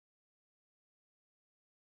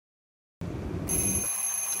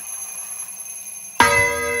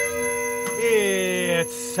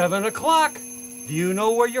7 o'clock. Do you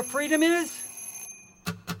know where your freedom is?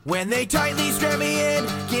 When they tightly strap me in,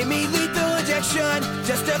 give me lethal injection,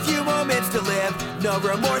 just a few moments to live. No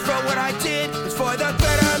remorse for what I did, it's for the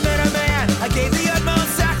betterment of man. I gave the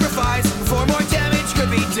utmost sacrifice, before more damage could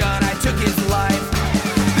be done, I took his life.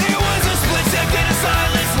 There was a split second of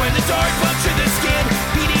silence when the dark punctured the skin.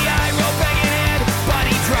 PDI rolled back in head,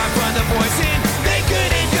 body dropped from the poison. They could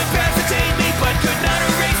incapacitate me, but could not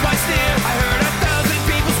erase my stare. I heard 1,000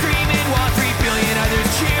 people screaming while 3 billion others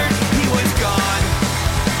cheered. He was gone,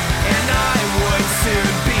 and I would soon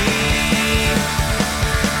be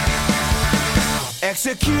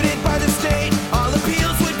executed by the state. All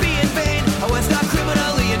appeals would be in vain. I was not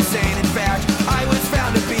criminally insane. In fact, I was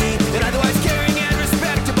found to be an otherwise caring and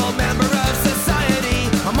respectable member of society.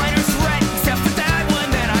 A minor threat, except for that one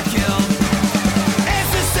that I killed. As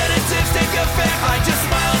the sedatives take effect, I just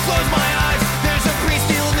smile and close my eyes. There's a priest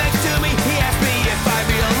kneeling next to me. He asked me if I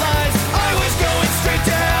realized I was going straight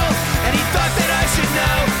to hell, and he thought that I should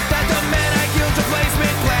know that the man I killed's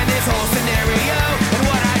replacement planned this whole scenario, and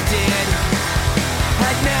what I did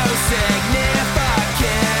had no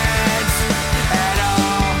significance at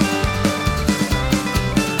all.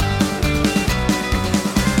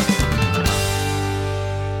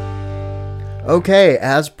 Okay,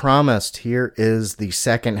 as promised, here is the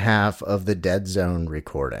second half of the Dead Zone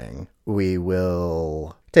recording. We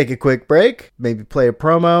will take a quick break, maybe play a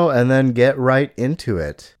promo, and then get right into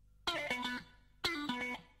it.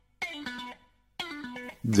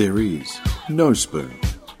 There is no spoon.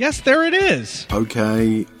 Yes, there it is.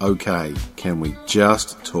 Okay. Can we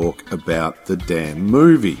just talk about the damn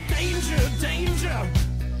movie? Danger,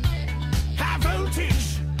 high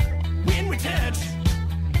voltage, when we touch,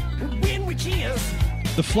 when we kiss.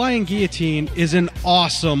 The flying guillotine is an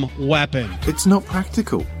awesome weapon, It's not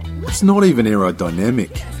practical. It's not even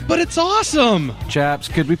aerodynamic. but it's awesome. Chaps,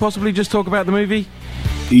 could we possibly just talk about the movie?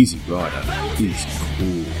 Easy Rider is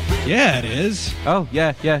cool. Yeah, it is. Oh,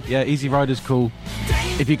 yeah, Easy Rider's cool.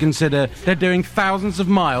 If you consider they're doing thousands of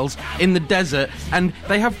miles in the desert and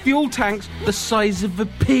they have fuel tanks the size of a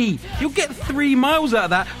pea. You'll get 3 miles out of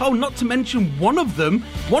that. Oh, not to mention one of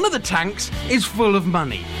the tanks is full of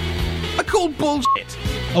money. I call bullshit.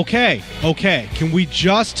 Okay. Can we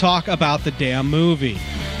just talk about the damn movie?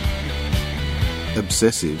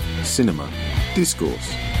 Obsessive cinema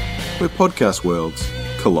discourse, where podcast worlds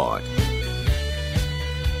collide.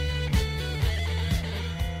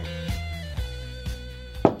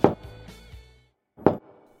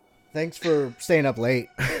 Thanks for staying up late.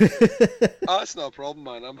 That's not a problem,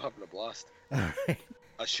 man. I'm having a blast. Alright.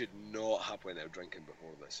 I should not have went out drinking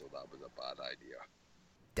before this, so that was a bad idea.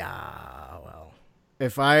 Well.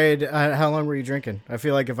 If I'd... how long were you drinking? I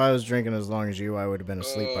feel like if I was drinking as long as you, I would have been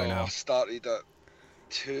asleep by now. I started at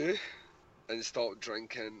 2 and stopped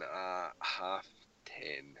drinking at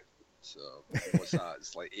 10:30. So, what's that?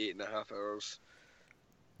 It's like 8.5 hours.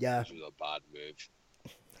 Yeah. Which was a bad move.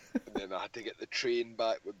 And then I had to get the train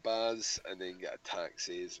back with Baz and then get a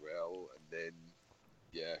taxi as well. And then,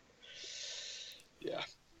 yeah.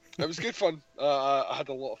 It was good fun. I had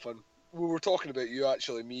a lot of fun. We were talking about you,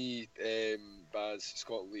 actually. Me, Baz,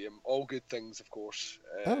 Scott, Liam. All good things, of course.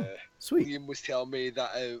 Sweet. Liam was telling me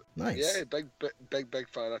that Nice. Yeah, big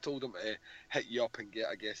fan. I told him to hit you up and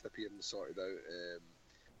get a guest appearance sorted out.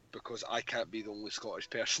 Because I can't be the only Scottish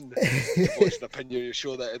person to voice an opinion on your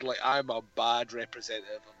show. That I'm a bad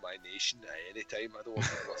representative of my nation at any time. I don't want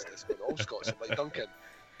to what's this going all Scots are like Duncan.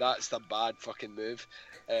 That's the bad fucking move.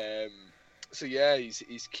 So yeah,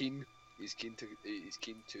 he's keen. He's keen to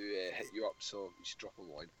hit you up. So you should drop him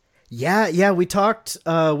a line. Yeah. We talked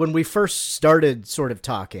when we first started sort of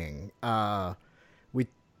talking. We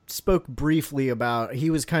spoke briefly about he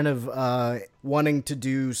was kind of wanting to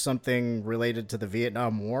do something related to the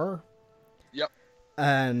Vietnam War. Yep.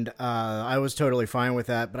 And I was totally fine with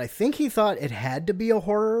that, but I think he thought it had to be a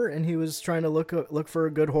horror, and he was trying to look for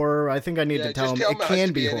a good horror. I think I need to tell him it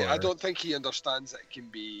can be horror. I don't think he understands that it can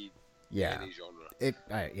be any genre.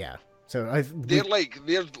 Yeah. So they're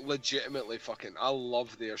legitimately fucking. I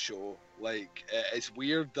love their show. Like, it's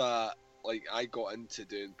weird that I got into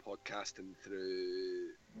doing podcasting through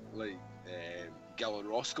Gil and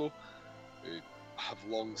Roscoe, who have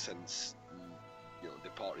long since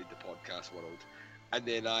departed the podcast world. And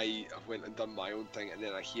then I went and done my own thing, and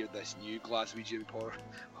then I hear this new Glaswegian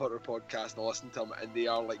horror podcast, and I listen to them, and they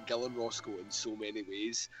are like Gil and Roscoe in so many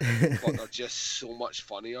ways, but they're just so much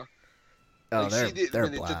funnier. Oh, they're when they did their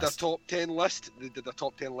blast. top 10 list,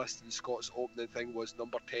 and Scott's opening thing was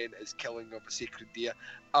number 10 is Killing of a Sacred Deer.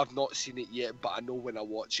 I've not seen it yet, but I know when I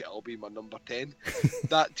watch it, it'll be my number 10.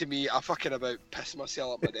 That, to me, I fucking about pissed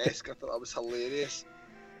myself at my desk. I thought that was hilarious.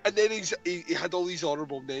 And then he had all these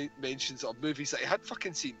honourable mentions of movies that he had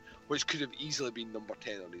fucking seen, which could have easily been number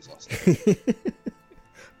 10 on his list.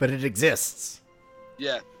 But it exists.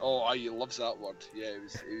 Yeah. Oh, he loves that word. Yeah,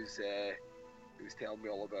 he was telling me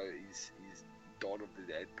all about his Dawn of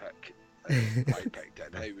the Dead pick. And I picked it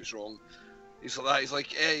and how he was wrong. He's like that. He's like,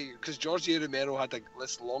 hey, because George A. Romero had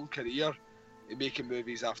this long career in making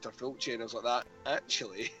movies after Fulci, and I was like that.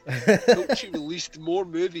 Actually, Fulci released more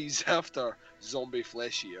movies after Zombie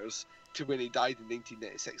Flesh Eaters to when he died in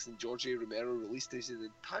 1996 than George A. Romero released his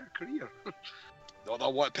entire career. Not that I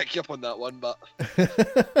want to pick you up on that one, but...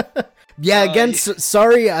 Yeah, again,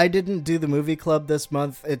 sorry I didn't do the movie club this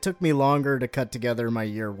month. It took me longer to cut together my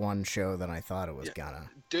year one show than I thought it was gonna.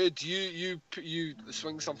 Dude, you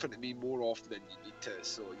swing something at me more often than you need to,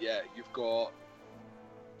 so yeah, you've got...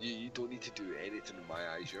 You don't need to do anything in my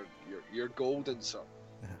eyes. You're golden, sir.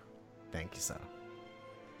 Thank you, sir.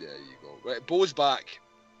 There you go. Right, Bo's back.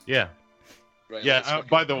 Yeah. Right, yeah,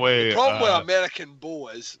 by the way... The problem with American Bo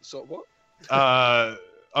is... So what?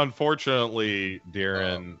 Unfortunately,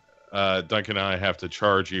 Darren, Duncan and I have to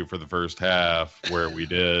charge you for the first half where we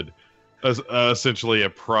did essentially a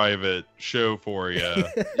private show for you.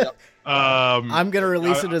 Yep. I'm going to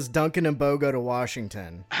release it as Duncan and Bo go to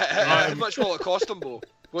Washington. How much will it cost them, Bo?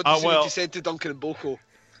 What did you send to Duncan and Boko?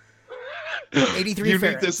 83 You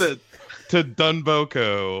ferrets. need to send to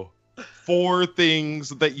Dunboko 4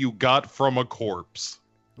 things that you got from a corpse.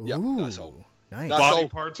 Yep, Ooh, that's all. nice. That's Body all.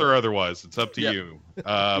 parts or otherwise, it's up to Yep. you. We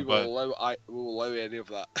But will allow any of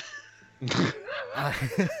that.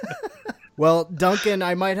 Well, Duncan,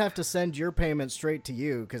 I might have to send your payment straight to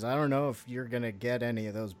you because I don't know if you're going to get any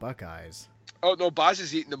of those Buckeyes. Oh no, Baz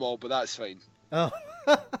is eating them all, but that's fine. Oh.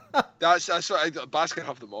 That's what Baz can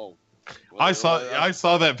have them all. I saw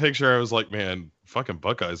that picture. I was like, man, fucking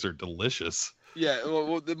Buckeyes are delicious. Yeah,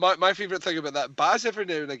 well my favourite thing about that, Baz every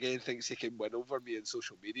now and again thinks he can win over me on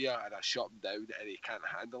social media, and I shut him down, and he can't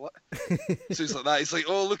handle it. So he's like that. He's like,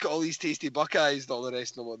 oh, look at all these tasty Buckeyes and all the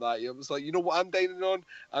rest of them like that. I was like, you know what I'm dining on?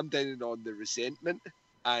 I'm dining on the resentment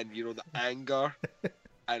and, the anger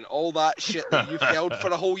and all that shit that you've held for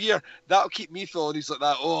a whole year. That'll keep me feeling. He's like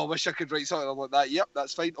that. Oh, I wish I could write something. I'm like that. Yep,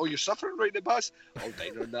 that's fine. Oh, you're suffering right now, Baz? I'll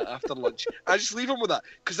dine on that after lunch. I just leave him with that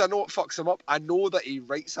because I know it fucks him up. I know that he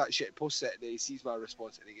writes that shit, posts it, and then he sees my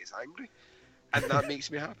response and he gets angry, and that makes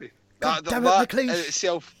me happy. God damn it, that McLeish. in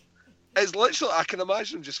itself is literally. I can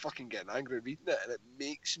imagine him just fucking getting angry reading it, and it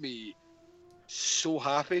makes me so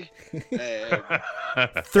happy.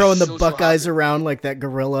 Throwing the so Buckeyes happy. around like that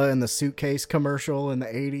gorilla in the suitcase commercial in the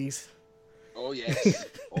 80s. Oh yes,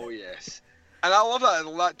 oh yes, and I love that.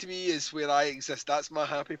 And that to me is where I exist. That's my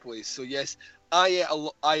happy place. So yes, I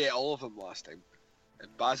ate all of them last time,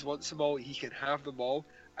 and Baz wants them all. He can have them all,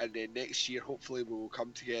 and then next year hopefully we will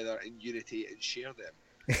come together in unity and share them.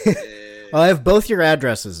 Well, I have both your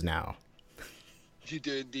addresses now. You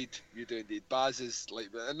do indeed. Baz is like,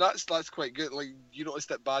 and that's quite good. Like, you noticed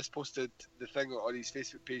that Baz posted the thing on his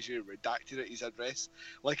Facebook page and redacted it, his address,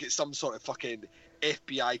 like it's some sort of fucking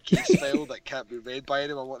FBI case file that can't be read by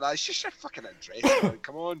anyone. Like, that's just your fucking address, man.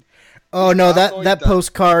 Come on. Oh no, that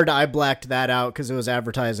postcard, I blacked that out because it was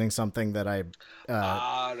advertising something that I.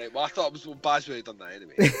 Right. Well, I thought it was Baz would have done that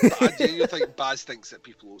anyway. But I genuinely think Baz thinks that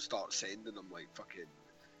people will start sending them like fucking,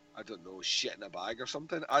 I don't know, shit in a bag or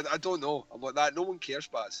something. I don't know. I'm like that. No one cares,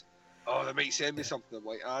 Baz. Oh, they might send me something. I'm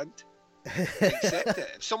like, and accept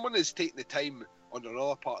it. If someone is taking the time on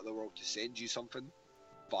another part of the world to send you something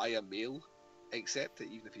via mail, accept it,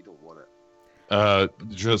 even if you don't want it.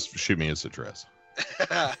 Just shoot me his address.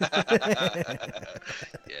 Yes,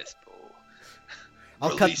 Bo. I'll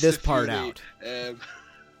cut Release this the part fury. out.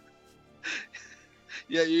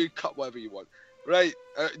 Yeah, you cut whatever you want. Right,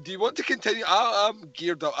 do you want to continue? I'm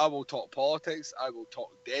geared up. I will talk politics. I will talk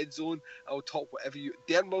Dead Zone. I will talk whatever you...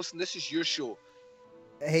 Darren Wilson, this is your show.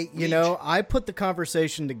 Hey, you know, I put the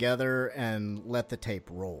conversation together and let the tape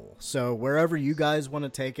roll. So wherever you guys want to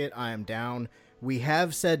take it, I am down. We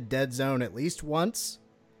have said Dead Zone at least once.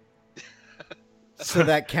 So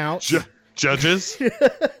that counts. Judges?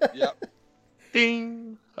 Yep.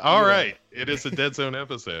 Ding. All right. It is a Dead Zone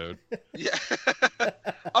episode. Yeah.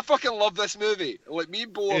 I fucking love this movie. Like, me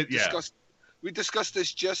and Bo we discussed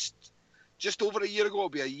this just over a year ago. It'll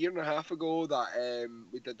be a year and a half ago that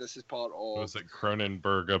we did this as part of... Was it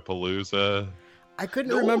Cronenberg-a-Palooza? I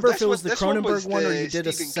couldn't remember if it was the Cronenberg one or you did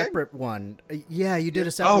a Stephen separate one. Yeah, you did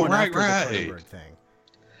a separate one after the Cronenberg thing.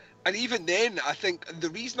 And even then, I think the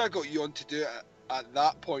reason I got you on to do it at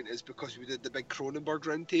that point is because we did the big Cronenberg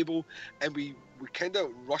roundtable, and we kind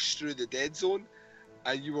of rushed through the Dead Zone,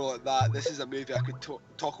 and you were like, this is a movie I could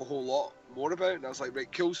talk a whole lot more about. And I was like,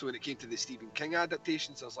 right, cool. So when it came to the Stephen King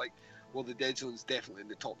adaptations, I was like, well, The Dead Zone's definitely in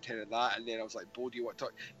the top 10 of that. And then I was like, Bo, do you want to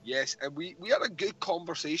talk? Yes. And we had a good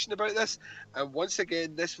conversation about this. And once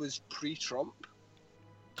again, this was pre-Trump.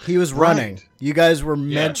 He was running. You guys were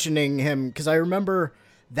mentioning him, because I remember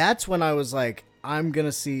that's when I was like, I'm going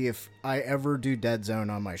to see if I ever do Dead Zone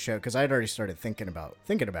on my show, because I'd already started thinking about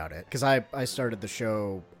it, because I started the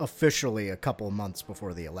show officially a couple of months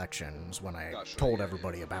before the elections when I told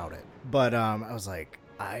everybody about it. But I was like,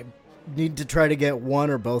 I need to try to get one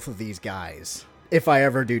or both of these guys if I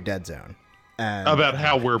ever do Dead Zone. And, about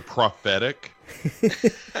how we're prophetic.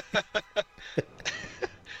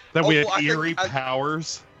 That we have eerie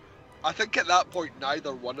powers. I think at that point,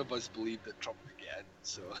 neither one of us believed that Trump would get in,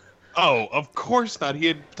 so... Oh, of course not.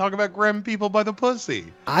 He'd talk about grabbing people by the pussy.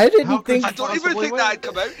 I didn't think... I don't even think that had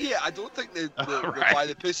come out yet. I don't think the by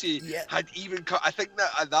the pussy had even come... I think that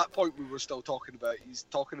at that point we were still talking about... He's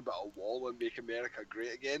talking about a wall and make America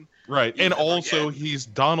great again. Right, and also he's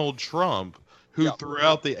Donald Trump, who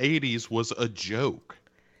throughout the 80s was a joke.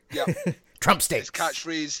 Yeah. Trump steaks.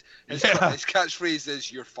 His catchphrase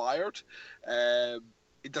is, "You're fired."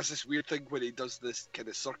 He does this weird thing when he does this kind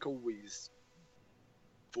of circle with his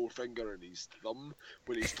forefinger and his thumb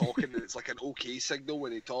when he's talking, and it's like an okay signal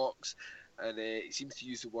when he talks. And he seems to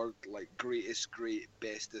use the word like greatest, great,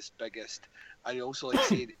 bestest, biggest, and he also likes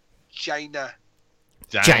saying China.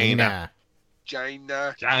 China.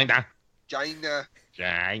 China. China. China.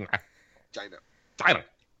 China. China. China.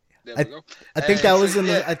 There we go. I think that was in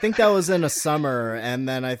I think that was in a summer, and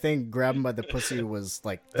then I think Grab Him by the Pussy was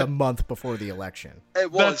like the month before the election.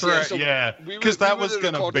 It was. That's right. So yeah, because that was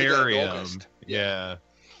gonna bury him. August. Yeah.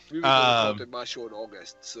 We were going to record my show in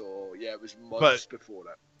August, so yeah, it was months before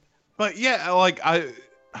that. But yeah, like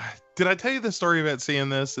did I tell you the story about seeing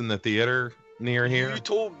this in the theater near here? You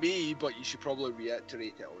told me, but you should probably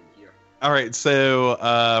reiterate it on here. All right, so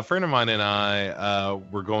a friend of mine and I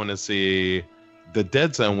were going to see The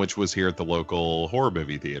Dead Zone, which was here at the local horror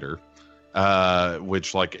movie theater,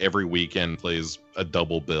 which like every weekend plays a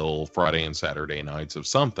double bill Friday and Saturday nights of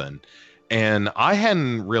something. And I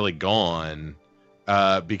hadn't really gone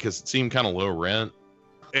because it seemed kind of low rent.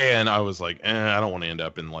 And I was like, I don't want to end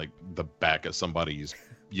up in like the back of somebody's,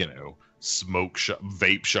 smoke shop,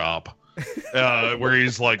 vape shop, where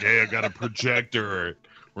he's like, hey, I got a projector.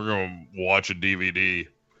 We're going to watch a DVD.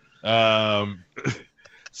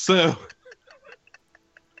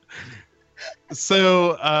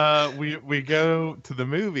 So we go to the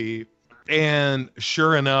movie, and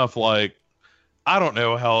sure enough, like, I don't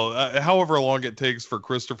know however long it takes for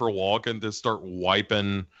Christopher Walken to start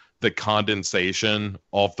wiping the condensation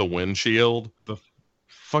off the windshield, the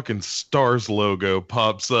fucking Stars logo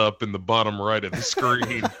pops up in the bottom right of the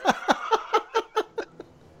screen.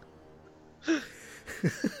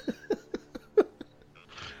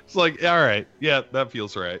 It's like, all right, yeah, that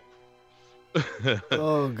feels right.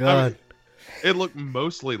 Oh God. I mean, it looked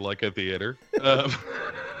mostly like a theater.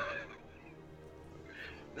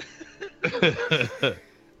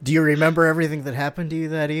 Do you remember everything that happened to you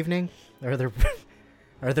that evening? Are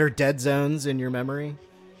there dead zones in your memory?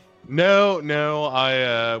 No.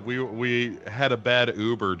 We had a bad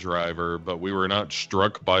Uber driver, but we were not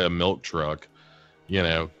struck by a milk truck.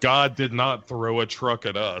 God did not throw a truck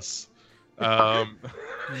at us.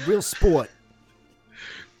 Real sport.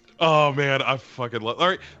 Oh man, I fucking love. All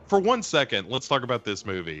right, for 1 second, let's talk about this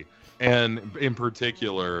movie, and in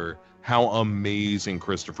particular, how amazing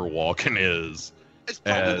Christopher Walken is. It's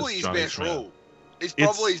probably his best role. It's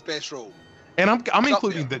probably his best role. And I'm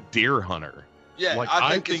including the Deer Hunter. Yeah, like,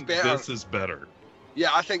 I think this is better.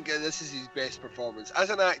 Yeah, I think this is his best performance as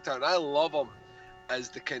an actor, and I love him as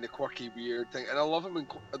the kind of quirky, weird thing, and I love him in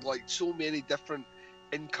like so many different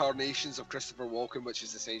incarnations of Christopher Walken, which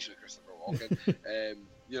is essentially Christopher Walken.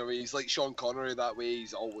 He's like Sean Connery that way.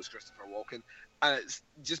 He's always Christopher Walken, and it's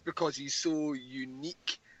just because he's so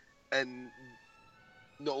unique, and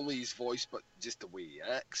not only his voice but just the way he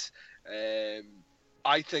acts.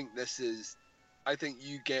 I think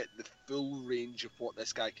you get the full range of what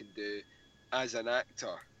this guy can do as an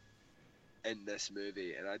actor in this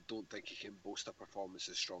movie, and I don't think he can boast a performance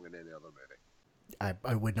as strong in any other movie.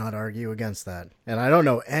 I would not argue against that. And I don't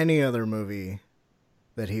know any other movie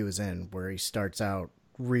that he was in where he starts out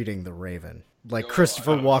reading The Raven. Like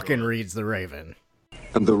Christopher Walken reads The Raven.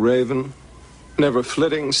 And the raven, never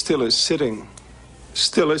flitting, still is sitting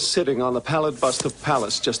on the pallid bust of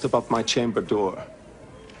Pallas just above my chamber door.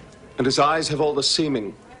 And his eyes have all the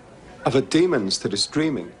seeming of a demon's that is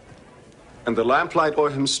dreaming. And the lamplight o'er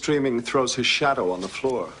him streaming throws his shadow on the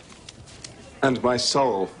floor. And my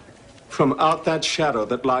soul, from out that shadow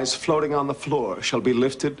that lies floating on the floor, shall be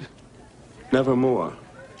lifted nevermore.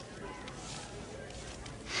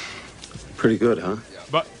 Pretty good, huh?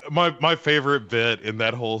 But my favorite bit in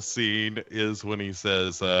that whole scene is when he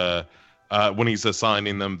says, when he's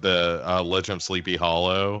assigning them the Legend of Sleepy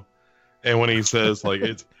Hollow, and when he says like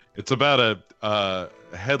it's about a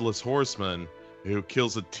headless horseman who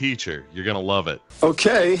kills a teacher. You're gonna love it.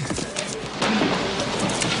 Okay.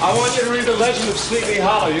 I want you to read The Legend of Sleepy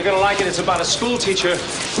Hollow. You're going to like it. It's about a school teacher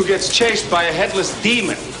who gets chased by a headless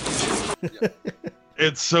demon.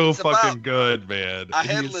 It's so fucking good, man. A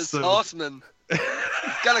headless horseman. He's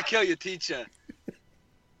gonna kill your teacher.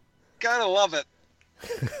 Gotta love it.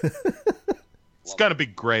 It's gotta be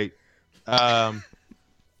great. Yeah,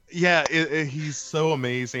 he's so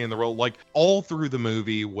amazing in the role. Like all through the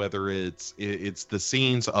movie, whether it's the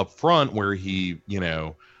scenes up front where he,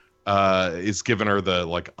 is giving her the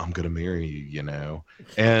like, I'm gonna marry you,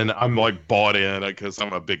 and I'm like bought in because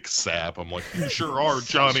I'm a big sap. I'm like, you sure are,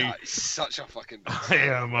 Johnny. Such a fucking. I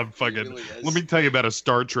am. I'm fucking. Really let me tell you about a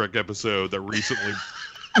Star Trek episode that recently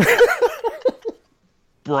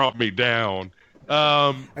brought me down.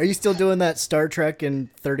 Are you still doing that Star Trek in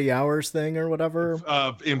 30 hours thing or whatever?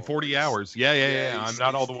 In 40 hours. Yeah. I'm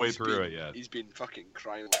not all the way through it yet. He's been fucking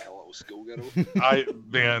crying like a little schoolgirl.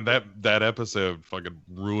 Man, that episode fucking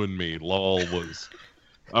ruined me.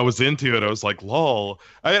 I was into it. I was like, lol.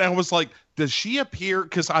 I was like, does she appear?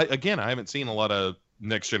 Because I haven't seen a lot of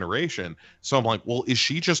Next Generation. So I'm like, well, is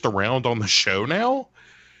she just around on the show now?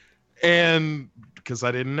 And because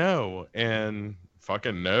I didn't know. And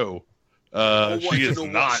fucking no. She is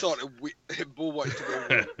not. Bo wanted to know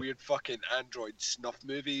what weird fucking Android snuff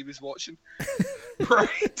movie he was watching.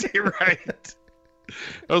 Right.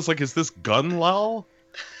 I was like, is this Gunlal?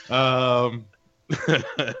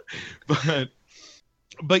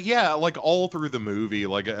 But yeah, like all through the movie,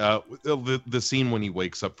 like the scene when he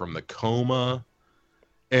wakes up from the coma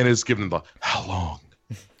and is given the how long?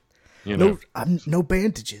 No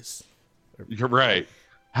bandages. You're right.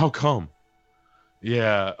 How come?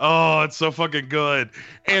 Yeah. Oh, it's so fucking good.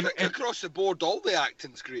 And across the board, all the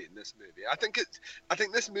acting's great in this movie. I think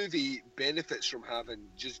this movie benefits from having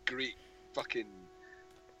just great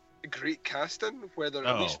casting. We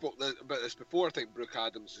spoke about this before. I think Brooke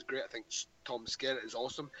Adams is great. I think Tom Skerritt is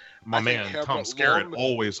awesome. My man, Tom Skerritt,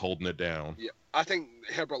 always holding it down. Yeah, I think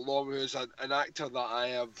Herbert Lom, who is an actor that I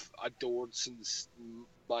have adored since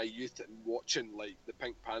my youth and watching like the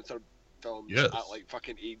Pink Panther films at like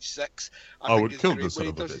fucking age 6. I would kill this son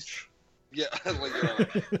of a bitch. Yeah,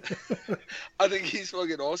 I think he's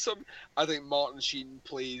fucking awesome. I think Martin Sheen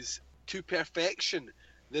plays to perfection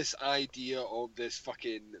this idea of this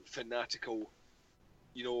fucking fanatical,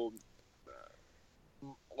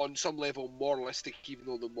 on some level moralistic, even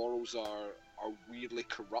though the morals are weirdly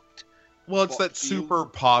corrupt. Well, it's that super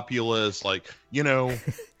populist, like,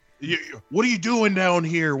 what are you doing down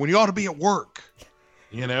here when you ought to be at work?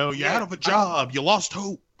 You're out of a job. You lost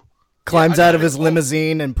hope. Climbs out of his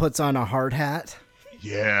limousine and puts on a hard hat.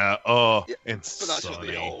 Yeah. And but that's what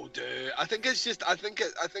they all do. I think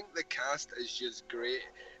the cast is just great,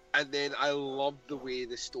 and then I love the way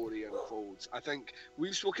the story unfolds. I think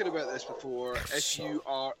we've spoken about this before. If you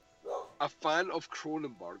are a fan of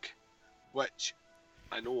Cronenberg, which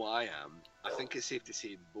I know I am, I think it's safe to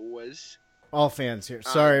say Bo is. All fans here.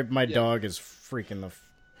 Sorry, my dog is freaking the.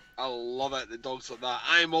 I love it. The dogs like that.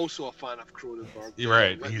 I'm also a fan of Cronenberg. You're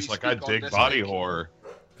right. He's like, I dig body horror.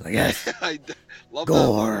 Like, yes. I love gore.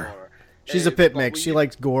 Horror. She's a pit mix. She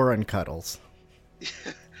likes gore and cuddles.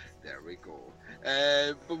 There we go.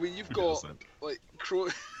 But when you've got like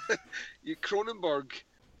Cronenberg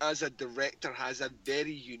as a director has a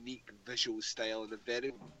very unique visual style and a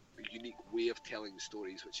very unique way of telling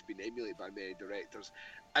stories, which have been emulated by many directors.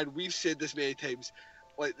 And we've said this many times.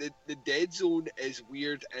 Like the Dead Zone is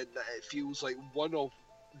weird in that it feels like one of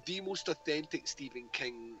the most authentic Stephen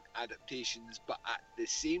King adaptations, but at the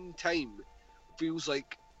same time feels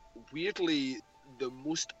like weirdly the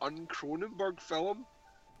most un-Cronenberg film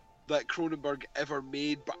that Cronenberg ever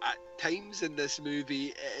made. But at times in this movie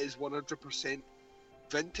it is 100%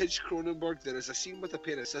 vintage Cronenberg. There is a scene with a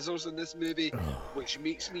pair of scissors in this movie which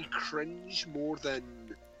makes me cringe more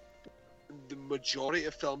than the majority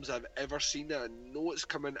of films I've ever seen. I know it's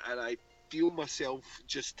coming and I feel myself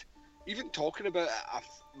just even talking about it,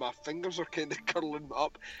 my fingers are kind of curling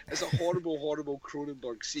up. It's a horrible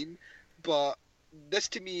Cronenberg scene, but this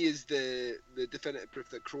to me is the definitive proof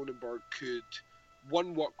that Cronenberg could,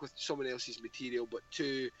 one, work with someone else's material, but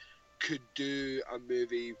two, could do a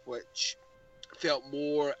movie which felt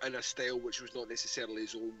more in a style which was not necessarily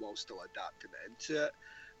his own while still adapting it into it.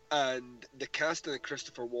 And the casting of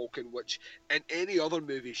Christopher Walken, which in any other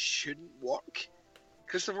movie shouldn't work,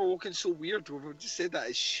 Christopher Walken's so weird. We've just said that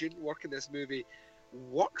it shouldn't work in this movie.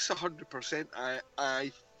 Works 100%.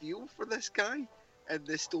 I feel for this guy in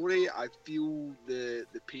this story. I feel the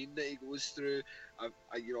pain that he goes through. I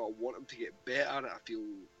want him to get better. I feel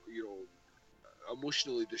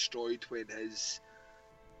emotionally destroyed when his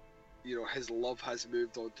love has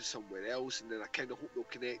moved on to somewhere else, and then I kind of hope they'll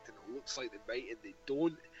connect, and it looks like they might, and they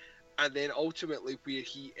don't. And then ultimately where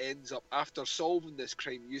he ends up after solving this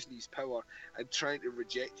crime using his power and trying to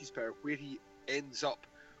reject his power, where he ends up,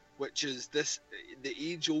 which is the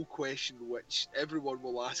age-old question which everyone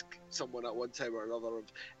will ask someone at one time or another of,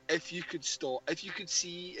 if you could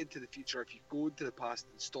see into the future, if you go into the past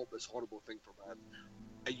and stop this horrible thing from happening,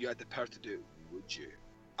 and you had the power to do it, would you?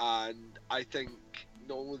 And I think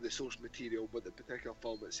not only the source material, but the particular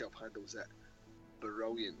film itself handles it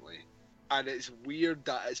brilliantly. And it's weird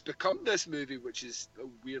that it's become this movie, which is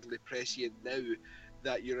weirdly prescient now,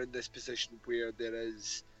 that you're in this position where there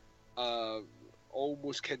is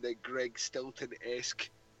almost kind of Greg Stilton-esque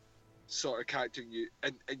sort of character in you,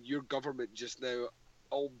 and your government just now,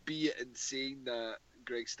 albeit in saying that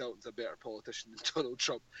Greg Stilton's a better politician than Donald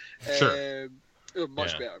Trump, Sure.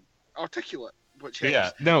 Much better, articulate, which Yeah,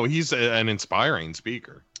 helps. no, he's an inspiring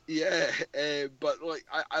speaker. Yeah, but like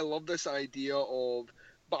I love this idea of,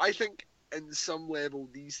 but I think in some level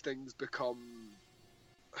these things become,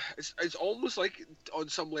 it's almost like on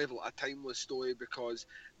some level a timeless story, because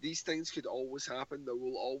these things could always happen. There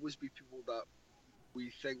will always be people that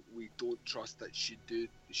we think we don't trust that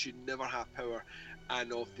should never have power,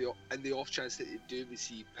 and in the off chance that they do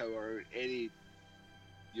receive power in any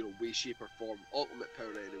way, shape or form, ultimate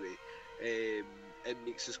power anyway, it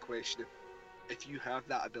makes us question if you have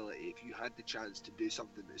that ability, if you had the chance to do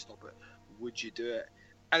something to stop it, would you do it?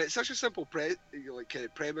 And it's such a simple kind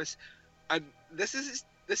of premise, and this is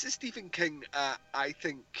Stephen King. I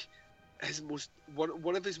think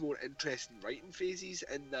one of his more interesting writing phases,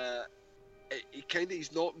 in that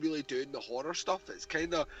he's not really doing the horror stuff. It's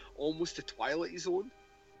kind of almost the Twilight Zone,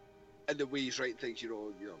 in the way he's writing things.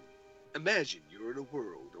 Imagine you're in a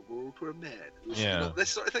world where man, this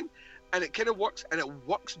sort of thing, and it kind of works, and it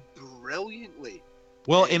works brilliantly.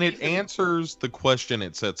 Well, and it answers the question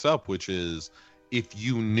it sets up, which is, if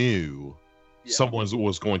you knew someone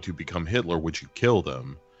was going to become Hitler, would you kill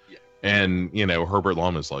them? Yeah. And, Herbert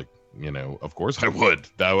Lom is like, of course I would.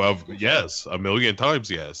 Yes, a million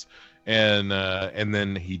times yes. And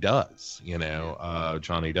then he does,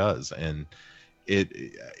 Johnny does. And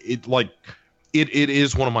it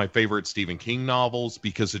is one of my favorite Stephen King novels,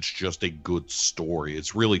 because it's just a good story.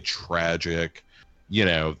 It's really tragic.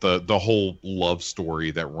 The whole love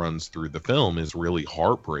story that runs through the film is really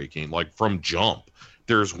heartbreaking. Like, from jump,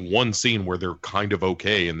 there's one scene where they're kind of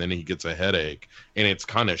okay, and then he gets a headache, and it's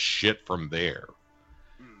kind of shit from there.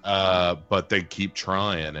 But they keep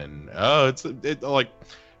trying, and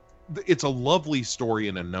it's a lovely story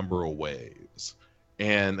in a number of ways.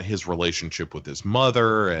 And his relationship with his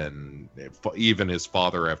mother, and even his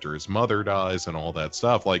father after his mother dies, and all that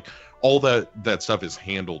stuff. Like, all that stuff is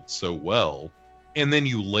handled so well. And then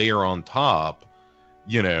you layer on top,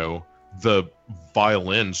 the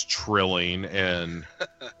violins trilling, and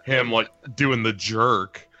him like doing the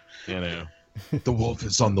jerk, the wolf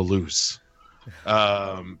is on the loose.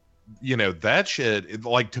 That shit,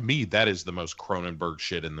 like, to me, that is the most Cronenberg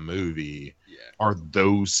shit in the movie. Are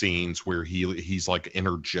those scenes where he's like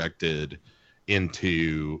interjected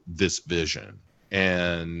into this vision.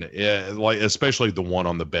 And like, especially the one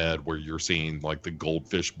on the bed where you're seeing like the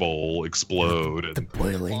goldfish bowl explode, and the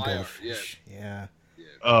boiling goldfish. Yeah.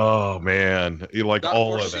 Oh man, like that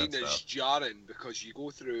all first of that scene stuff. is jarring, because you go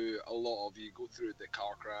through the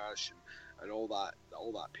car crash and all that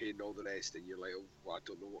pain and all the rest, and you're like, oh, well, I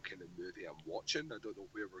don't know what kind of movie I'm watching. I don't know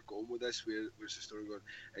where we're going with this. Where's the story going?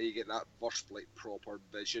 And you get that first like proper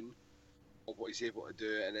vision of what he's able to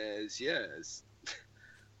do, and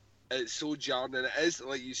it's so jarring, and it is,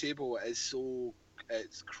 like you say, Bo, it's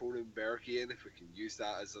Cronenbergian, if we can use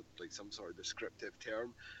that as some sort of descriptive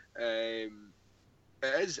term. It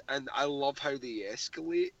is, and I love how they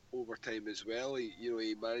escalate over time as well.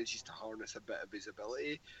 He manages to harness a bit of his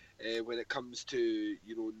ability when it comes to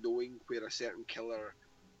knowing where a certain killer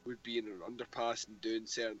would be in an underpass and doing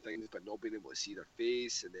certain things, but not being able to see their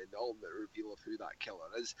face, and then the ultimate reveal of who that killer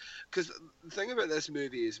is. Because the thing about this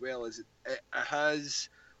movie as well is it has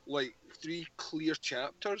like 3 clear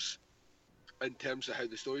chapters in terms of how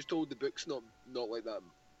the story's told. The book's not like that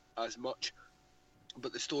as much,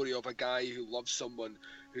 but the story of a guy who loves someone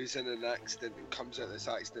who's in an accident and comes out of this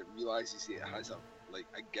accident and realizes he has a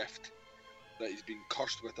gift that he's been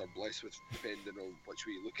cursed with or blessed with, depending on which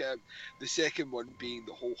way you look at him. The second one being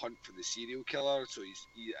the whole hunt for the serial killer, so he's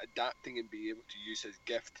adapting and being able to use his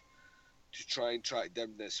gift to try and track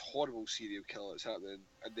down this horrible serial killer that's happening,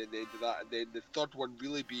 and then the end of that, and then the third one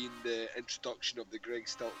really being the introduction of the Greg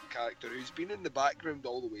Stilton character, who's been in the background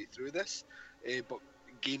all the way through this, but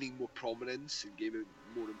gaining more prominence and gaining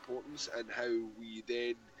more importance, and how we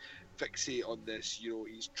then fixate on this. You know,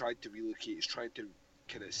 he's tried to relocate, he's trying to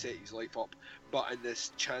kind of set his life up, but in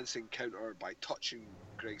this chance encounter by touching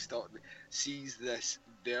Greg Stilton, sees this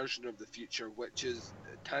version of the future, which is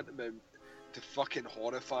tantamount to fucking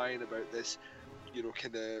horrifying, about this, you know,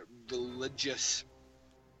 kind of religious,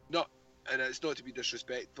 and it's not to be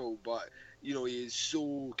disrespectful, but you know, he is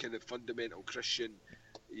so kind of fundamental Christian,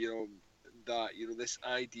 you know, that, you know, this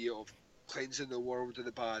idea of cleansing the world of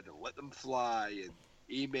the bad and let them fly and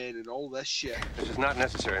amen and all this shit. This is not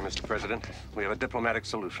necessary, Mr. President. We have a diplomatic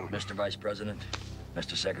solution. Mr. Vice President,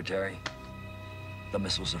 Mr. Secretary, the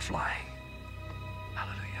missiles are flying.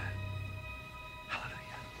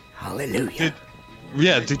 Hallelujah.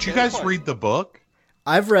 Did you guys read the book?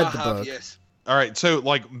 I've read the book. Yes. All right, so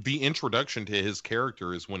like the introduction to his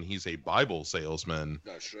character is when he's a Bible salesman.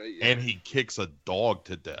 That's right. Yeah. And he kicks a dog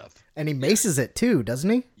to death. And he maces it too,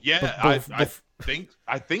 doesn't he? Yeah,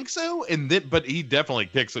 I think so. And then, but he definitely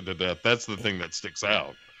kicks it to death. That's the thing that sticks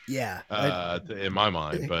out. Yeah. In my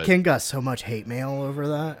mind. But King got so much hate mail over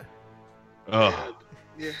that. Yeah.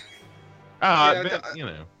 You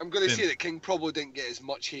know, I'm going to say that King probably didn't get as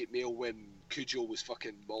much hate mail when Cujo was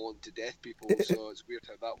fucking mauling to death people, so it's weird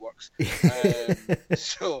how that works.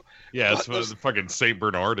 So yeah, it's the fucking Saint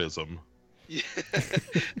Bernardism. Yeah,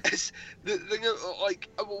 it's the thing. Like,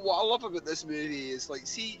 what I love about this movie is, like,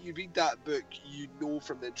 see, you read that book, you know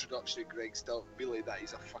from the introduction to Greg Stilton, really, that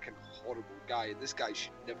he's a fucking horrible guy, and this guy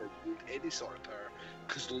should never wield any sort of power,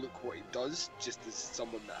 because look what he does, just as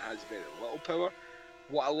someone that has very little power.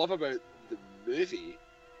 What I love about the movie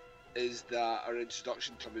is that our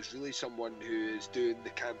introduction to him is really someone who is doing the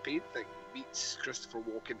campaign thing, meets Christopher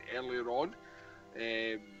Walken earlier on,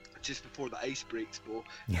 just before the ice breaks,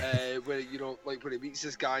 where, you know, like when he meets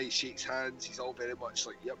this guy, he shakes hands, he's all very much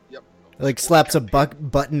like, yep. Like slaps a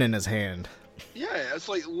button in his hand. Yeah, it's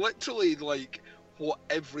like literally like what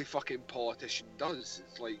every fucking politician does.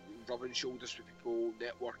 It's like rubbing shoulders with people,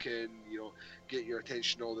 networking, you know, getting your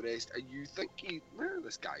attention, all the rest, and you think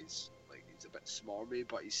this guy's like, he's a bit smarmy,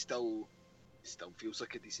 but he still feels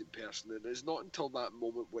like a decent person. And it's not until that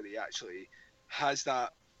moment where he actually has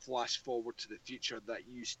that flash forward to the future that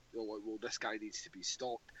you know, like, well, this guy needs to be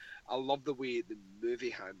stopped. I love the way the movie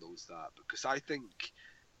handles that, because I think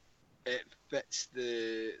it fits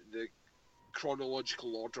the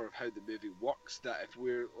chronological order of how the movie works, that if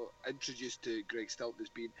we're introduced to Greg Stilton as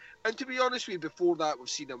being, and to be honest with you, before that we've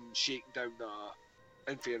seen him shake down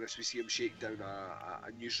in fairness, we see him shake down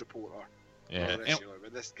a news reporter. Yeah.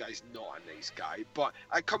 This guy's not a nice guy, but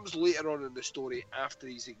it comes later on in the story after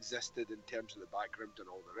he's existed in terms of the background and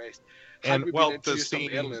all the rest. And well, the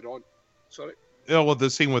scene earlier on. Sorry. Yeah, well, the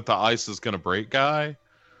scene with the ice is gonna break guy.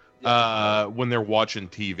 When they're watching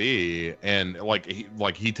TV, and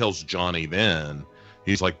he tells Johnny, then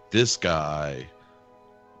he's like, this guy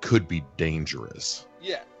could be dangerous.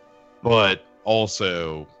 Yeah. But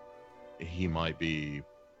also, he might be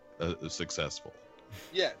successful.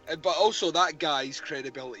 Yeah, but also that guy's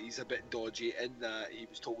credibility is a bit dodgy in that he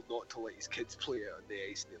was told not to let his kids play it on the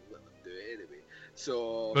ice, and they let them do it anyway.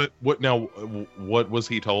 So. But what was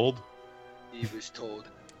he told? He was told,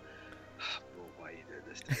 bro, why are you doing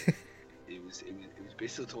this to me? he was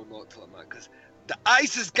basically told not to let that, because the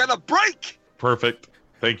ice is gonna break. Perfect.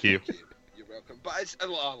 Thank you. You're welcome. But I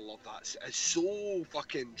love that. It's so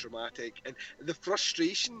fucking dramatic, and the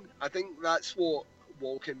frustration. I think that's what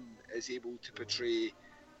Walken is able to portray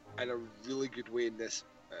in a really good way in this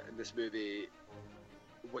movie,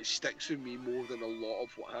 which sticks with me more than a lot of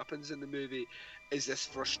what happens in the movie, is this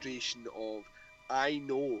frustration of, I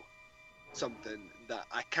know something that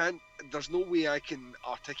I can't, there's no way I can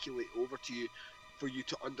articulate over to you for you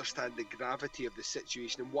to understand the gravity of the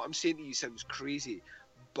situation, and what I'm saying to you sounds crazy,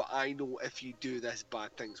 but I know if you do this,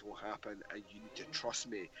 bad things will happen, and you need to trust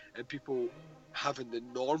me. And people having the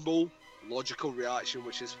normal logical reaction,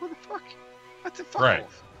 which is, what the fuck? What the fuck right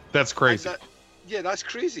off? That's crazy. That's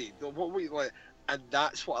crazy. And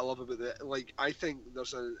that's what I love about it. Like, I think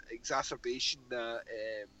there's an exacerbation that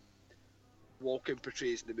Walken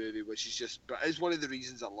portrays in the movie, which is just, but it's one of the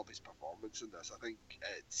reasons I love his performance in this. I think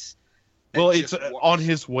it's on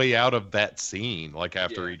his way out of that scene, like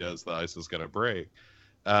after he does the ice is gonna break,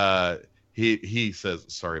 he says,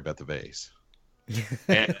 sorry about the vase.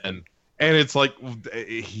 and And it's like,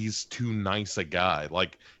 he's too nice a guy.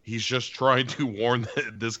 Like, he's just trying to warn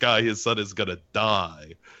this guy his son is gonna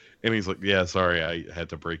die, and he's like, yeah, sorry, I had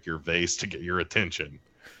to break your vase to get your attention.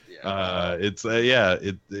 Yeah. And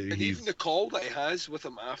even the call that he has with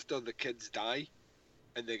him after the kids die,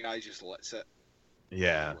 and the guy just lets it.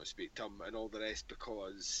 Yeah. I don't want to speak to him and all the rest,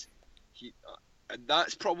 because he, and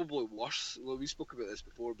that's probably worse. Well, we spoke about this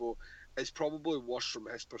before, but it's probably worse from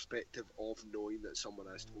his perspective of knowing that someone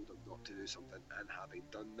has told him not to do something and having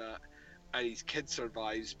done that, and his kid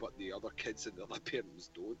survives, but the other kids and the other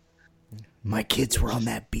parents don't. My kids were on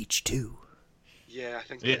that beach too. Yeah, I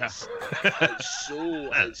think it's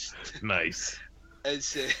nice.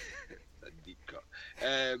 It's a deep cut.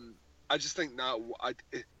 I just think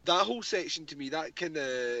that whole section, to me, that kind of,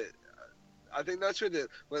 I think that's where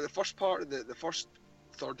the first part of the first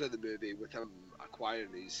third of the movie, with him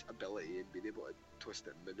acquiring his ability and being able to twist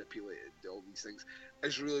it and manipulate it, do all these things,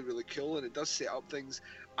 is really, really cool, and it does set up things.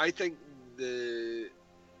 I think the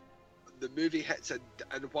movie hits and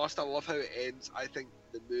whilst I love how it ends, I think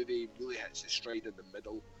the movie really hits its stride in the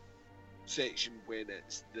middle section, when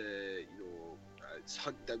it's it's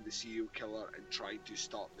hunting down the serial killer and trying to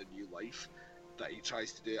start the new life that he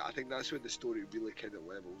tries to do. I think that's where the story really kind of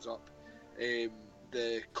levels up.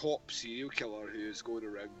 The cop serial killer who is going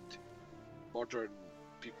around murdering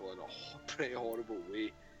people in a pretty horrible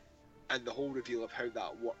way, and the whole reveal of how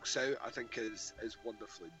that works out, I think is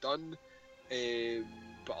wonderfully done.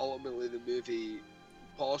 But ultimately, the movie,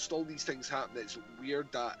 whilst all these things happen, it's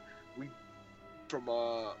weird that we, from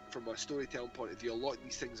a storytelling point of view, a lot of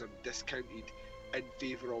these things are discounted in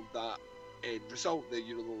favour of that end result, the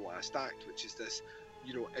last act, which is this,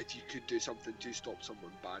 if you could do something to stop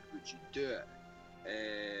someone bad, would you do it?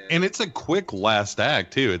 And it's a quick last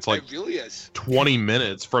act too. It's like, it really is 20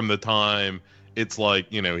 minutes from the time it's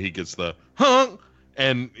like, he gets the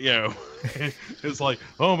and it's like,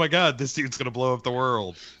 oh my god, this dude's gonna blow up the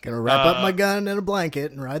world. Gonna wrap up my gun in a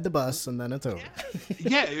blanket and ride the bus, and then it's over.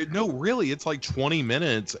 Yeah, no, really, it's like 20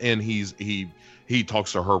 minutes, and he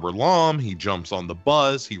talks to Herbert Lom, he jumps on the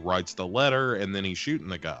bus, he writes the letter, and then he's shooting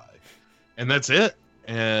the guy, and that's it.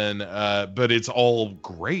 And but it's all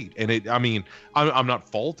great, and I'm not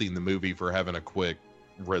faulting the movie for having a quick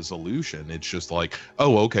resolution. It's just like,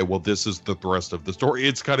 oh, okay, well, this is the thrust of the story.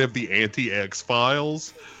 It's kind of the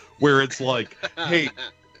anti-X-Files, where it's like, hey,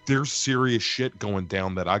 there's serious shit going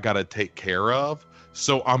down that I gotta take care of,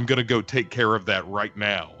 so I'm gonna go take care of that right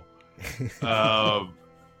now.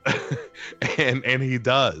 And he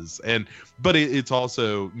does, but it's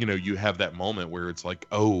also, you have that moment where it's like,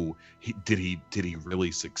 oh, did he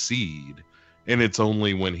really succeed? And it's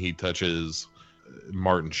only when he touches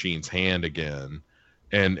Martin Sheen's hand again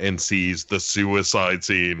and sees the suicide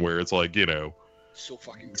scene where it's like, so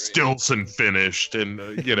fucking great. Stilson finished and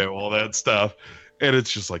all that stuff, and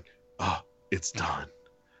it's just like, oh, it's done,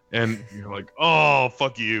 and you're like, oh,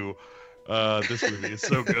 fuck you, this movie is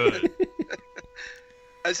so good.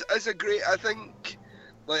 It's a great, I think,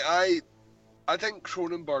 like, I think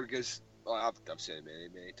Cronenberg is, I've said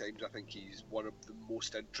it many times, I think he's one of the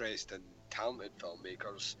most interesting, talented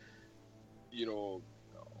filmmakers,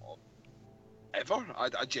 ever.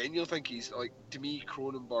 I genuinely think he's, like, to me,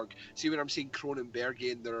 Cronenberg, see, when I'm saying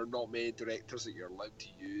Cronenbergian, there are not many directors that you're allowed to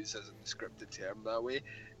use as a descriptive term that way,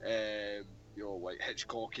 like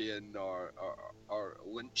Hitchcockian or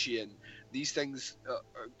Lynchian. These things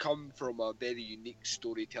come from a very unique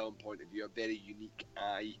storytelling point of view, a very unique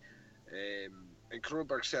eye, and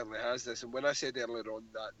Cronenberg certainly has this. And when I said earlier on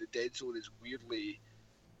that the Dead Zone is weirdly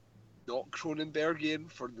not Cronenbergian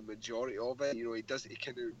for the majority of it, he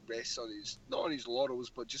kind of rests on not on his laurels,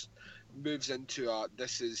 but just moves into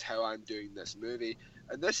this is how I'm doing this movie.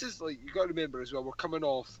 And this is, like, you got to remember as well, we're coming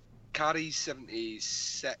off Carrie's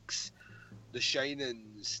 76, The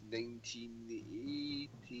Shining's 1980.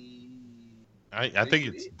 I think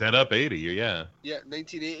it's dead up 80, yeah. Yeah,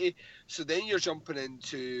 1980. So then you're jumping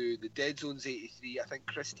into the Dead Zone's 83. I think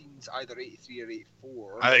Christine's either 83 or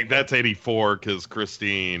 84. I think that's 84 because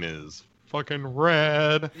Christine is fucking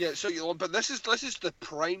rad. Yeah, so but this is the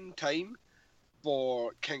prime time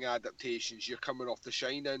for King adaptations. You're coming off The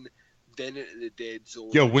Shining, then into the Dead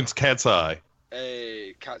Zone. Yo, when's Cat's Eye?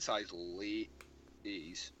 Cat's Eye's late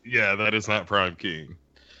 80s. Yeah, that is not prime King.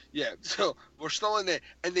 Yeah, so we're still in the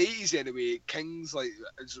 80s anyway. King's like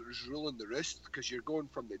is ruling the roost, because you're going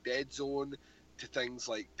from the Dead Zone to things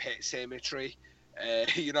like Pet Sematary.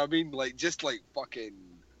 You know what I mean? Like, just like fucking,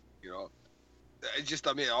 just,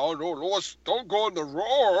 oh no, don't go on the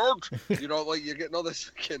road. Like, you're getting all this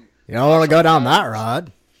fucking. You don't want to go down that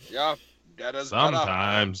road. Yeah, that is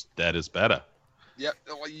sometimes better. That is better. Yep,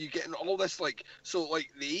 like you getting all this like so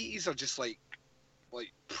like the 80s are just like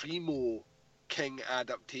primo King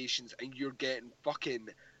adaptations, and you're getting fucking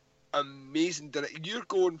amazing. You're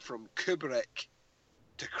going from Kubrick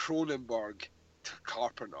to Cronenberg to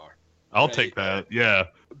Carpenter. I'll right? take that. Yeah.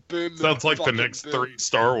 Boom. Sounds like the fucking next boom. 3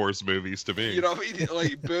 Star Wars movies to me. You know what I mean?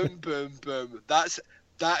 Like boom, boom, boom. That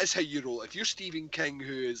is how you roll. If you're Stephen King,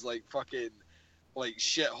 who is like fucking like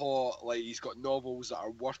shit hot, like he's got novels that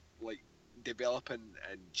are worth like developing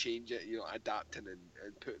and changing, you know, adapting and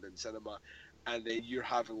putting in cinema, and then you're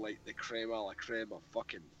having like the creme a la creme of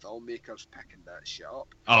fucking filmmakers picking that shit up.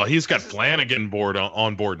 Oh, he's got Flanagan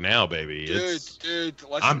on board now, baby. Dude,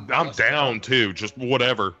 listen, I'm down too. Just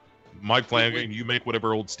whatever. Mike Flanagan, you make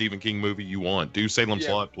whatever old Stephen King movie you want. Do Salem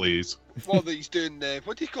Slot, please. Well, he's doing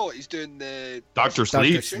what do you call it? He's doing Dr.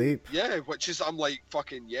 Sleep. Yeah, which is I'm like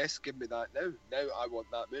fucking yes, give me that now. Now I want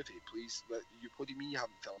that movie, please. But what do you mean you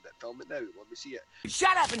haven't filmed it? Film it now. Let me see it.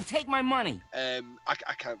 Shut up and take my money. I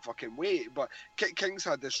can't fucking wait. But King's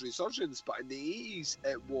had this resurgence, but in the 80s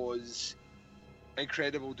it was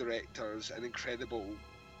incredible directors and incredible,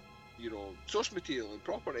 you know, source material and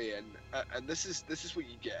property, and this is what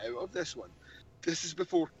you get out of this one. This is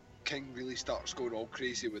before King really starts going all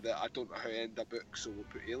crazy with it. I don't know how to end a book, so we'll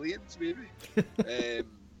put aliens maybe,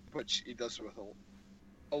 which he does with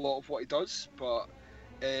a lot of what he does. But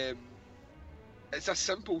it's a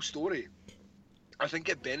simple story. I think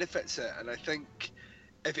it benefits it, and I think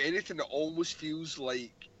if anything, it almost feels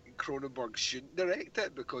like Cronenberg shouldn't direct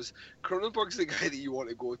it, because Cronenberg's the guy that you want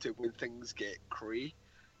to go to when things get cray.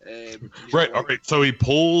 Right. All right. So he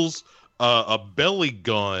pulls a belly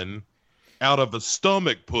gun out of a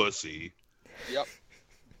stomach pussy. Yep.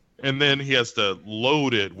 And then he has to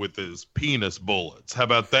load it with his penis bullets. How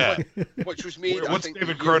about that? Which was made. What's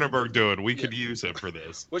David Cronenberg doing? We could use him for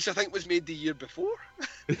this. Which I think was made the year before.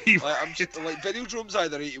 I'm just like Videodrome's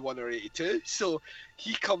either 81 or 82, so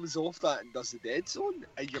he comes off that and does the Dead Zone,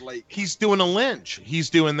 and you're like, he's doing a Lynch. He's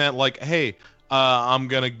doing that like, hey, I'm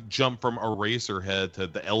gonna jump from Eraserhead to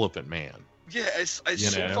the Elephant Man. Yeah, it's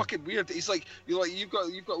so fucking weird. It's like you've got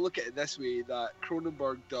to look at it this way, that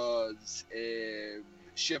Cronenberg does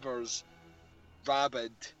Shivers,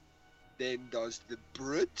 Rabid, then does The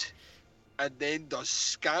Brood, and then does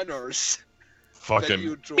Scanners.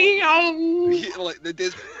 Fucking like the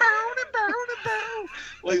days,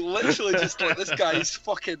 like literally just like this guy's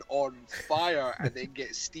fucking on fire, and then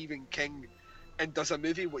gets Stephen King and does a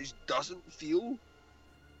movie which doesn't feel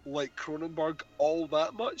like Cronenberg all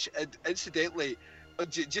that much. And incidentally,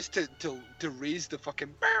 just to raise the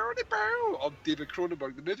fucking bow of David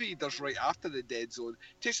Cronenberg, the movie he does right after the Dead Zone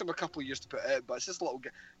takes him a couple of years to put out, but it's this little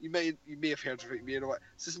you may have heard of it, you know what?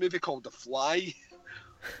 It's this movie called The Fly,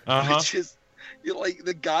 which is, you're like,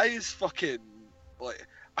 the guy is fucking like,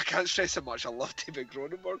 I can't stress how much I love David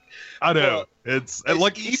Cronenberg. I know it's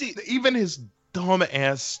like easy. Even his dumb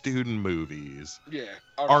ass student movies,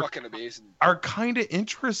 are fucking amazing. Are kind of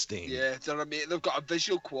interesting. Yeah, they're amazing. They've got a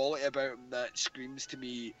visual quality about them that screams to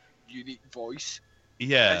me unique voice.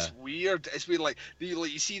 Yeah, it's weird. It's weird. Like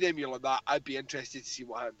you see them, you're like, that. I'd be interested to see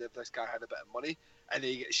what happened if this guy had a bit of money, and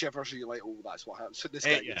then you get Shivers, and you're like, oh, that's what happens. So this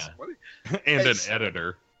guy gets some money and an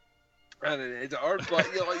editor. And an editor, but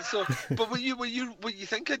you're like, so. But when you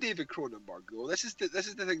think of David Cronenberg, though, this is the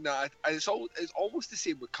thing that it's almost the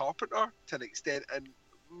same with Carpenter to an extent, and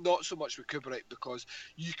not so much with Kubrick, because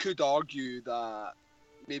you could argue that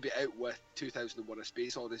maybe out with 2001: A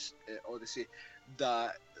Space Odyssey,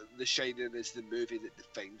 that The Shining is the movie that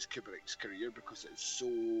defines Kubrick's career, because it's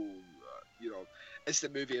so, it's the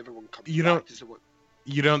movie everyone comes back to.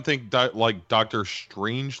 You don't think like Dr.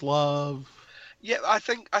 Strangelove? Yeah, I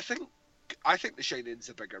think The Shining's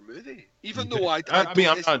a bigger movie, even though I mean,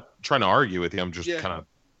 I'm not trying to argue with you. I'm just kind of.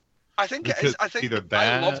 I think it is. I think either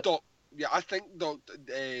that. I love I think Doctor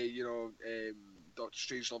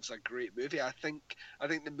Strangelove's a great movie. I think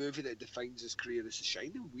the movie that defines his career is The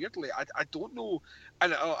Shining. Weirdly, I don't know,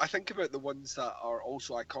 and I think about the ones that are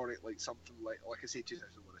also iconic, like something like I say,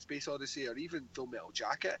 2001: A Space Odyssey, or even Full Metal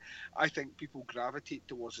Jacket. I think people gravitate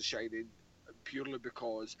towards The Shining purely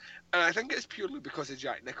because, and I think it's purely because of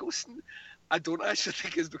Jack Nicholson. I don't actually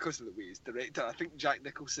think it's because of the way he's directed. I think Jack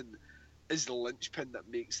Nicholson is the linchpin that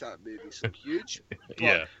makes that movie so huge.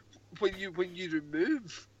 But when you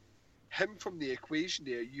remove him from the equation,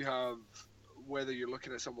 there you have, whether you're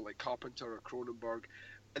looking at someone like Carpenter or Cronenberg,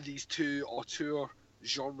 these two auteur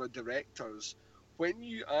genre directors. When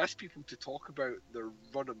you ask people to talk about their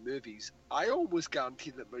run of movies, I almost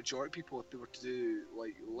guarantee that majority of people, if they were to do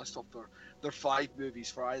like list off their 5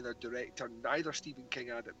 movies for either director, neither Stephen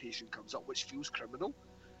King adaptation comes up, which feels criminal,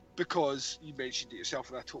 because you mentioned it yourself,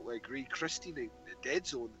 and I totally agree. Christine and The Dead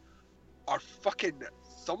Zone are fucking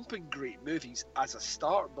thumping great movies as a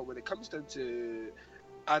start, but when it comes down to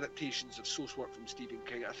adaptations of source work from Stephen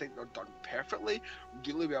King, I think they're done perfectly,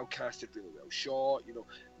 really well casted, really well shot. You know,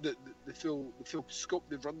 the full scope.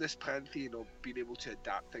 They've run this pantheon of being able to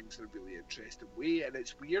adapt things in a really interesting way, and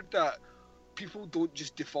it's weird that people don't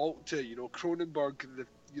just default to, you know, Cronenberg.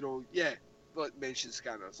 Let's mention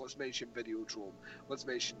Scanners, let's mention Videodrome, let's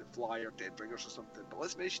mention The Fly or Dead Ringers or something, but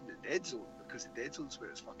let's mention The Dead Zone, because The Dead Zone's where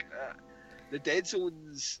it's fucking at. The Dead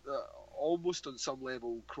Zone's almost on some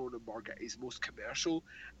level Cronenberg at his most commercial,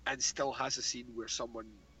 and still has a scene where someone,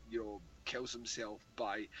 you know, kills himself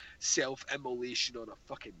by self-immolation on a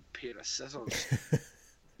fucking pair of scissors.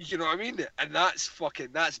 You know what I mean? And that's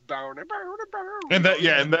bound. And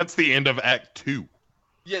that's the end of Act 2.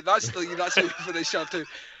 Yeah, that's how we finish up too.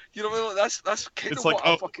 You know what I mean? That's kind it's of like, what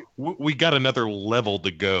I fucking... we got another level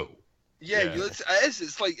to go. Yeah. It is.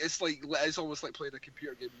 It's almost like playing a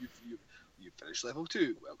computer game. You finished level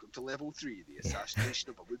 2. Welcome to level 3, the assassination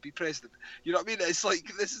of a would-be president. You know what I mean? It's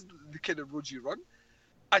like, this is the kind of road you run.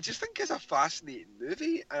 I just think it's a fascinating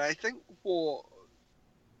movie, and I think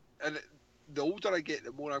the older I get,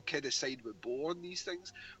 the more I'm kind of side with Bo on these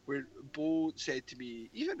things. Where Bo said to me,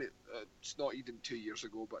 even it's not even 2 years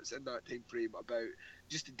ago, but it's in that time frame, about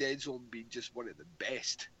just The Dead Zone being just one of the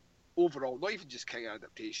best overall, not even just King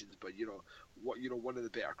adaptations, but one of the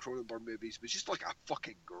better Cronenberg movies. Was just like a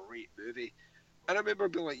fucking great movie. And I remember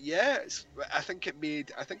being like, I think it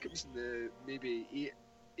was in the maybe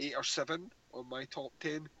 8 or 7 on my top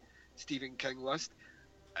 10 Stephen King list.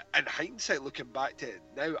 In hindsight, looking back to it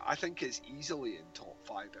now, I think it's easily in top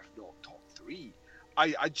 5, if not top 3.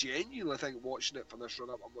 I genuinely think, watching it for this run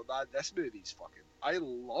up, I'm like, this movie's fucking... I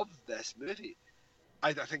love this movie.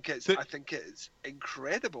 I think it's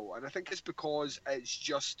incredible, and I think it's because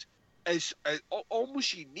it's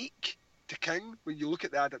almost unique to King. When you look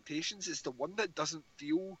at the adaptations, it's the one that doesn't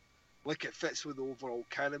feel like it fits with the overall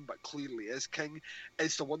canon, but clearly is King.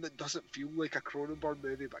 It's the one that doesn't feel like a Cronenberg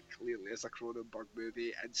movie, but clearly is a Cronenberg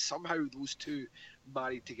movie, and somehow those two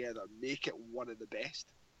married together make it one of the best.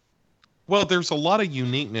 Well, there's a lot of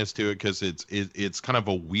uniqueness to it because it's kind of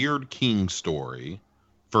a weird King story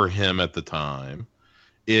for him at the time.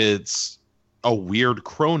 It's a weird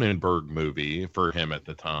Cronenberg movie for him at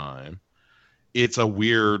the time. It's a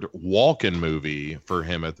weird Walken movie for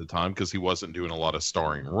him at the time because he wasn't doing a lot of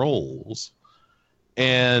starring roles.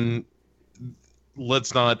 And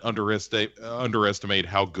let's not underestimate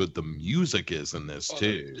how good the music is in this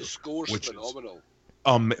too. The score's phenomenal.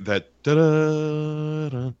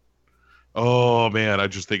 Oh man, I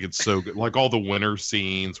just think it's so good. Like all the winter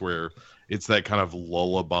scenes where it's that kind of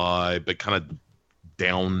lullaby but kind of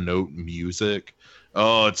down note music.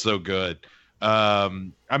 Oh, it's so good. I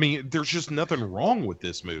mean, there's just nothing wrong with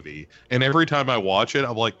this movie. And every time I watch it,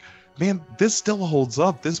 I'm like, man, this still holds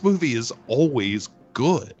up. This movie is always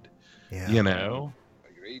good. Yeah. You know?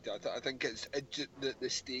 Agreed. I think it's the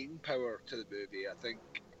staying power to the movie, I think.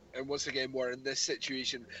 And once again, we're in this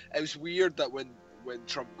situation. It was weird that when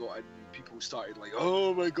Trump got in, people started like,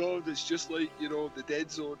 oh my god, it's just like, you know, The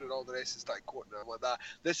Dead Zone and all the rest, and started quoting him like that.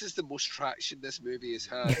 This is the most traction this movie has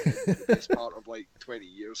had in the best part of like 20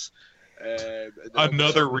 years.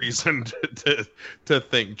 Another reason to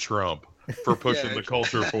thank Trump for pushing the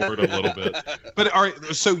culture forward a little bit. But all right,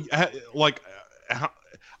 so like,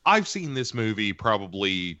 I've seen this movie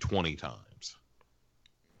probably 20 times.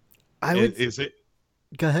 Is it?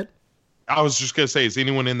 Go ahead. I was just gonna say, is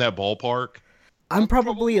anyone in that ballpark? I'm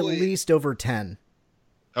probably at least over 10.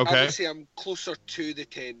 Okay. I would say I'm closer to the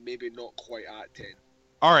 10, maybe not quite at 10.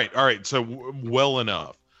 All right. So well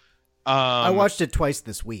enough. I watched it twice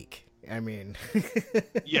this week. I mean,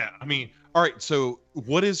 yeah. I mean, all right. So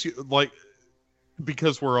what is like?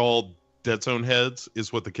 Because we're all Dead Zone heads,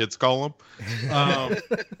 is what the kids call them.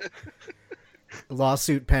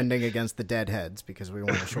 Lawsuit pending against the Deadheads because we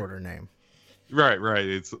want a shorter name. Right.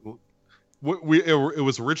 It's. It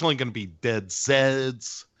was originally going to be Dead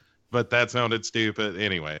Zeds, but that sounded stupid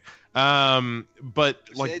anyway. But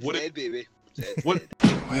like, Zed's what? dead, baby. What?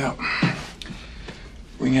 Well,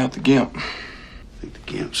 bring out the Gimp. I think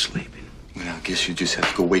the Gimp's sleeping. Well, I guess you just have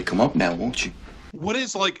to go wake him up now, won't you? What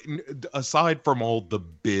is, like, aside from all the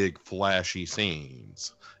big flashy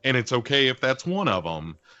scenes, and it's okay if that's one of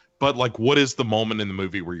them, but like, what is the moment in the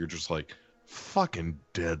movie where you're just like, fucking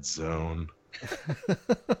Dead Zone?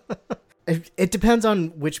 It depends on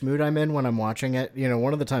which mood I'm in when I'm watching it. You know,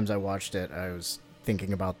 one of the times I watched it, I was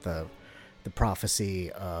thinking about the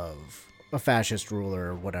prophecy of a fascist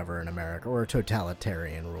ruler or whatever in America, or a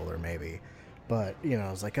totalitarian ruler maybe. But, you know,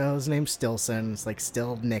 I was like, oh, his name's Stilson. It's like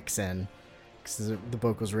Still Nixon. Because the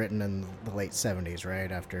book was written in the late 70s, right?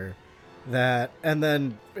 After that. And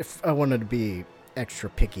then, if I wanted to be extra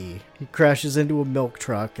picky, he crashes into a milk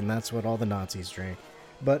truck, and that's what all the Nazis drink.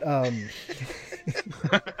 But, I've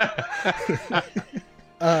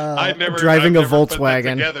never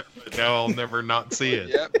Volkswagen. Together, but now I'll never not see it.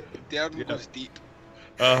 Yep, Darren goes deep.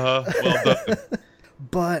 Well done.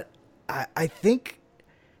 But I think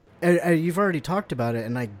you've already talked about it,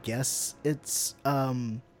 and I guess it's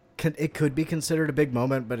it could be considered a big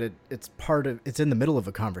moment, but it's in the middle of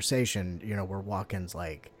a conversation, you know, where Walken's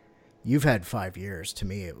like, "You've had 5 years. To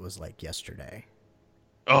me, it was like yesterday."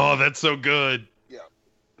 Oh, that's so good. Yeah,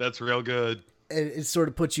 that's real good. It sort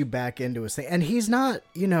of puts you back into his thing, and he's not.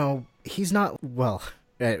 Well,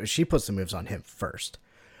 she puts the moves on him first,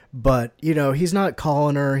 but you know, he's not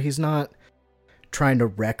calling her. He's not trying to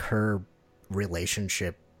wreck her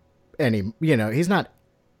relationship. He's not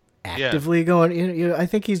actively going. You know, I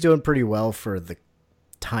think he's doing pretty well for the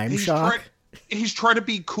time shock. He's trying to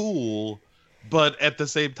be cool, but at the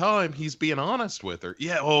same time, he's being honest with her.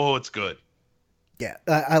 Yeah. Oh, it's good. Yeah,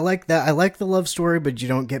 I like that. I like the love story, but you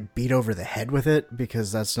don't get beat over the head with it,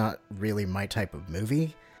 because that's not really my type of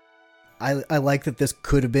movie. I like that this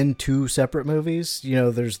could have been 2 separate movies. You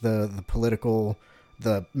know, there's the political,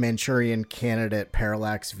 the Manchurian Candidate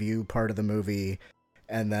parallax view part of the movie,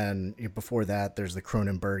 and then before that, there's the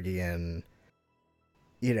Cronenbergian,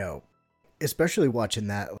 you know, especially watching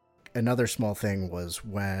that. Another small thing was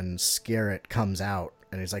when Scarrett comes out,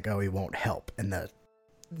 and he's like, oh, he won't help, and the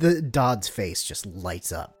Dodd's face just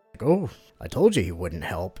lights up. Like, oh, I told you he wouldn't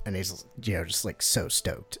help. And he's, you know, just like so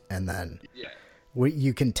stoked. And then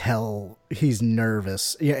you can tell he's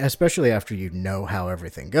nervous, especially after you know how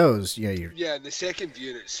everything goes. You know, yeah, in the second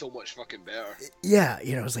viewing, it's so much fucking better. Yeah,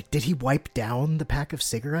 you know, it's like, did he wipe down the pack of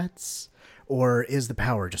cigarettes? Or is the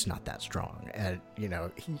power just not that strong? And, you know,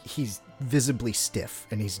 he's visibly stiff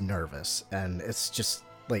and he's nervous. And it's just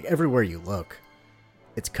like everywhere you look,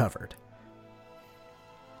 it's covered.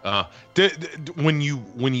 When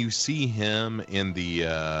you see him in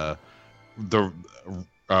the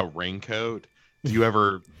raincoat, do you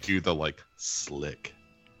ever do the like slick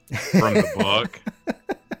from the book?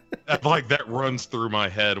 Like that runs through my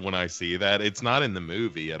head when I see that. It's not in the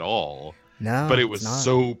movie at all. No, but it was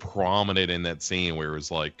so prominent in that scene where it was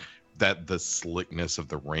like that, the slickness of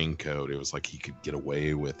the raincoat. It was like he could get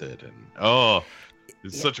away with it, and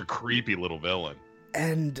it's such a creepy little villain.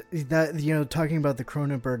 And that, you know, talking about the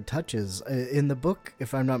Cronenberg touches in the book,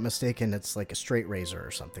 if I'm not mistaken, it's like a straight razor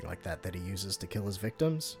or something like that he uses to kill his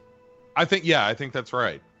victims. I think that's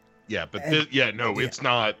right. Yeah, but it's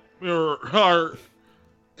not.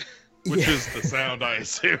 Which is the sound I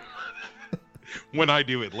assume when I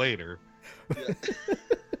do it later. Yeah.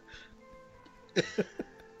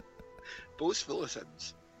 Bo's full of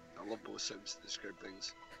sounds. I love Bo's sounds to describe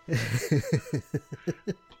things.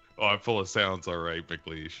 Oh, I'm full of sounds, all right,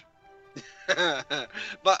 McLeish.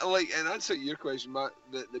 But like, and answer your question, Matt,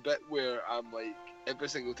 the bit where I'm like, every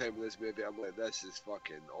single time in this movie, I'm like, this is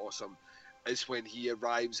fucking awesome, is when he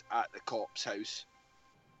arrives at the cop's house,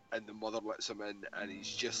 and the mother lets him in, and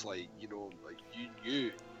he's just like, you know, like, you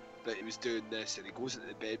knew that he was doing this, and he goes into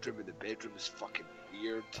the bedroom, and the bedroom is fucking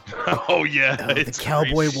weird. Oh yeah, the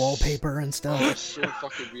cowboy wallpaper and stuff. Oh, it's so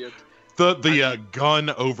fucking weird. The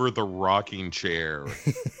gun over the rocking chair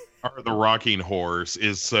or the rocking horse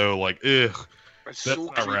is so like, ugh. It's that's so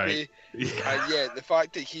not creepy. right. Yeah, the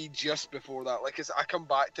fact that he just before that, like, I come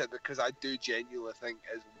back to it because I do genuinely think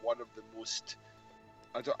is one of the most.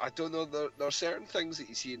 I don't know. There are certain things that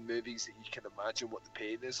you see in movies that you can imagine what the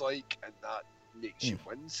pain is like, and that makes you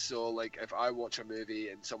wince. So, like, if I watch a movie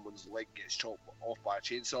and someone's leg gets chopped off by a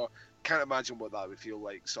chainsaw, can't imagine what that would feel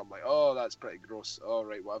like. So I'm like, oh, that's pretty gross. All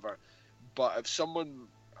right, whatever. But if someone,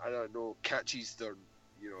 I don't know, catches their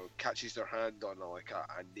hand on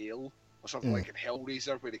a nail or something like in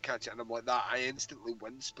Hellraiser where they catch it, and I'm like that, I instantly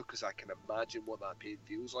wince because I can imagine what that pain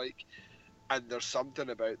feels like. And there's something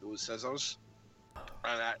about those scissors,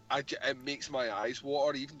 and it makes my eyes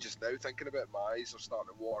water. Even just now thinking about it, my eyes are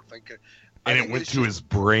starting to water thinking. And it went to his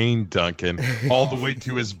brain, Duncan, all the way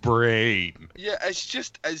to his brain. Yeah, it's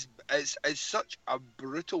just it's such a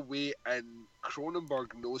brutal way, and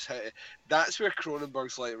Cronenberg knows how to. That's where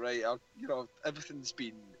Cronenberg's like, right, everything's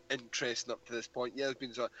been interesting up to this point. Yeah, it's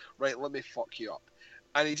been so, right, let me fuck you up,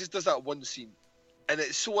 and he just does that one scene, and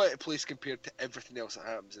it's so out of place compared to everything else that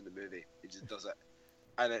happens in the movie. He just does it,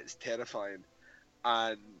 and it's terrifying,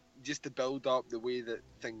 and just to build up the way that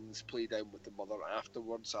things play down with the mother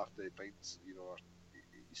afterwards, after he finds,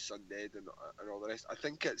 his son dead and all the rest. I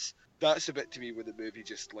think that's a bit to me where the movie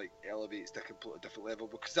just like elevates to a completely different level,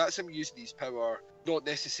 because that's him using his power not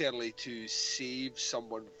necessarily to save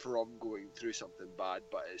someone from going through something bad,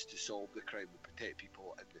 but it's to solve the crime and protect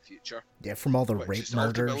people in the future. Yeah, from all the which rape is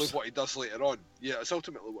ultimately murders. what he does later on. Yeah, it's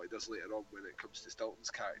ultimately what he does later on when it comes to Stilton's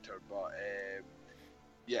character. But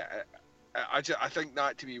yeah, I think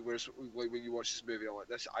that to me, whereas like when you watch this movie, I'm like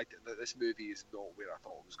this movie is not where I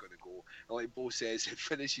thought it was going to go. And like Bo says, it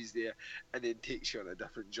finishes there and then takes you on a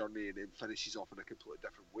different journey and then finishes off in a completely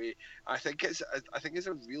different way. I think it's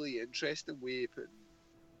a really interesting way of putting,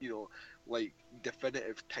 like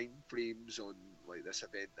definitive time frames on like this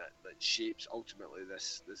event that shapes ultimately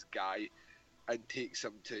this guy and takes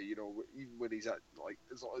him to, even when he's at like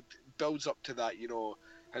it builds up to that,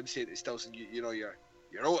 him saying to Stilton,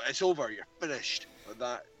 it's over, you're finished, and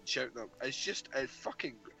that, and shouting them.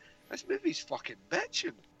 This movie's fucking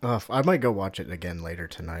bitching. I might go watch it again later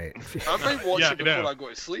tonight. I might watch it before I go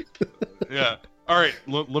to sleep. Yeah. All right.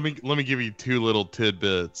 Let me give you two little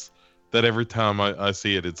tidbits that every time I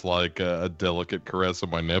see it, it's like a delicate caress of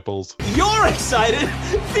my nipples. You're excited.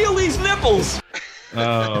 Feel these nipples.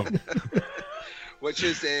 Which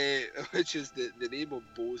is the name of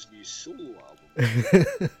Bo's new solo album.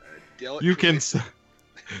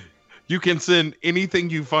 You can send anything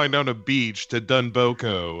you find on a beach to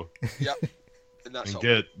Dunboko. Yep. And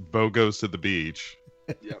get Bo Goes to the Beach.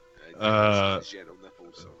 Yep.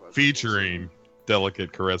 Nipples, featuring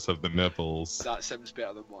Delicate Caress of the Nipples. That sounds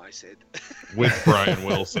better than what I said. With Brian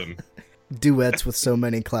Wilson. Duets with so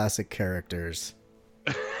many classic characters.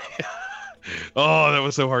 Oh, that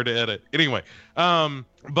was so hard to edit. Anyway,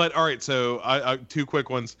 but all right, so I two quick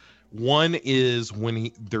ones. One is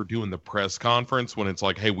when they're doing the press conference, when it's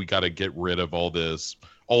like, hey, we got to get rid of all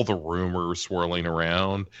the rumors swirling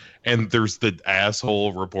around. And there's the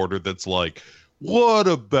asshole reporter that's like, what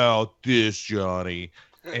about this, Johnny?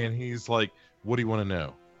 And he's like, what do you want to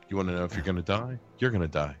know? You want to know if you're going to die? You're going to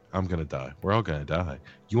die. I'm going to die. We're all going to die.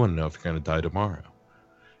 You want to know if you're going to die tomorrow?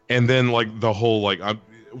 And then like the whole, like,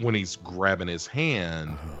 when he's grabbing his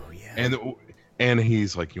hand, and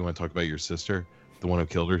he's like, you want to talk about your sister? The one who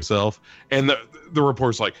killed herself? And the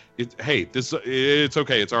reporter's like, it's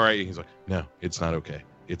okay, it's all right. And he's like, no, it's not okay,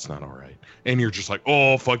 it's not all right. And you're just like,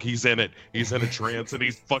 oh fuck, he's in it, he's in a trance and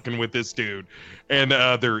he's fucking with this dude, and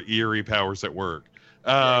their eerie powers at work.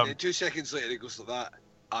 And then 2 seconds later he goes to that,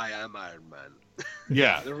 I am Iron Man.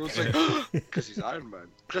 Yeah. And everyone's like, because he's Iron Man.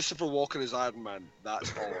 Christopher Walken is Iron Man,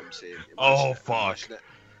 that's all I'm saying. Fuck.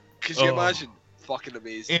 Could you imagine? Fucking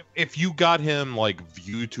amazing. If you got him like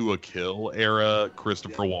View to a Kill era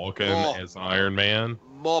Christopher Walken as Iron Man,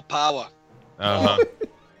 more power. The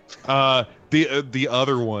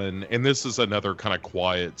other one, and this is another kind of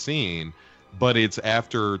quiet scene, but it's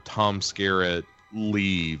after Tom Skerritt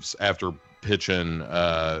leaves after pitching,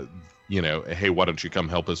 hey, why don't you come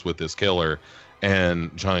help us with this killer?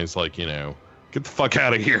 And Johnny's like, get the fuck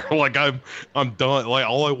out of here. Like I'm done. Like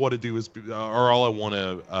all I want to do is to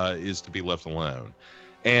be left alone.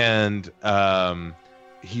 And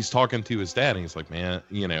he's talking to his dad and he's like, man,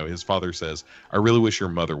 his father says, I really wish your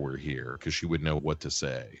mother were here because she would know what to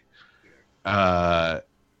say. And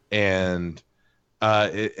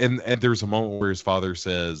there's a moment where his father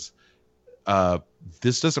says,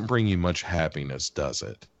 this doesn't bring you much happiness, does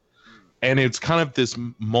it? And it's kind of this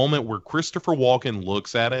moment where Christopher Walken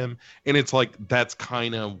looks at him, and it's like that's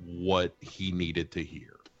kind of what he needed to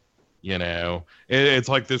hear. It's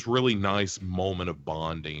like this really nice moment of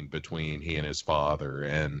bonding between he and his father.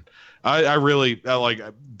 And I really like.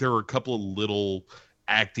 There are a couple of little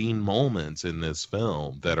acting moments in this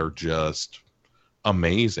film that are just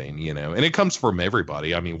amazing. And it comes from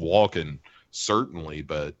everybody. I mean, Walken certainly,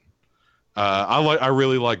 but. I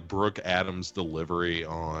really like Brooke Adams' delivery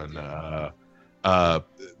on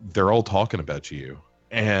they're all talking about you,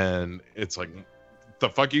 and it's like, the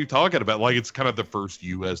fuck are you talking about? Like, it's kind of the first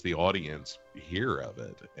you as the audience hear of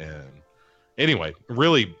it. And anyway,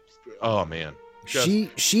 really, oh man,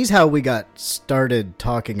 she's how we got started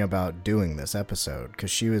talking about doing this episode, because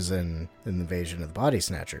she was in Invasion of the Body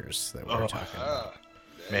Snatchers that we were talking about.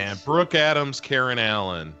 Man, Brooke Adams, Karen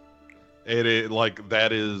Allen. It like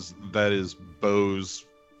that is Bo's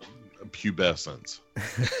pubescence.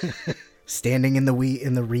 Standing in the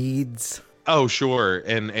reeds. Oh sure,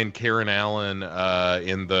 and Karen Allen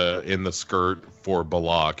in the skirt for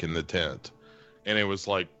Balak in the tent, and it was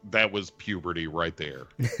like that was puberty right there.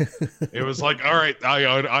 It was like, all right,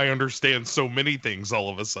 I understand so many things all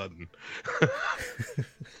of a sudden.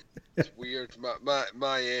 It's weird. My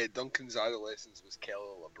Duncan's adolescence was Kelly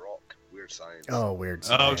LeBrock. Weird Science. Oh, Weird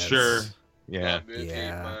Science. Oh, sure. Yeah. That movie,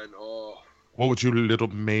 man. Oh, What would you little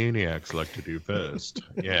maniacs like to do first?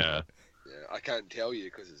 Yeah. Yeah, I can't tell you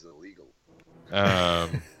because it's illegal.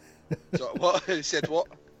 So what? He said what?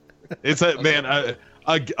 It's a man.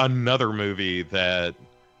 Another movie that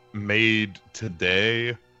made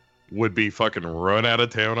today would be fucking run out of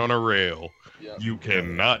town on a rail. Yep. You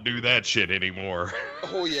cannot do that shit anymore.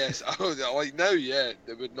 Oh yes, like now, yeah,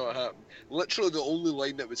 it would not happen. Literally, the only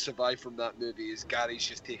line that would survive from that movie is Gary's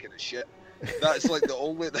just taking a shit. That's like the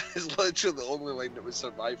only. That is literally the only line that would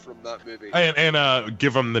survive from that movie. And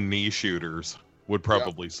give them the knee shooters would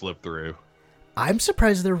probably slip through. I'm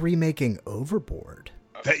surprised they're remaking Overboard.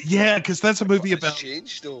 Yeah, because that's a movie about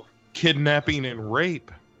changed though. Kidnapping and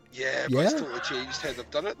rape. Yeah, but it's totally changed how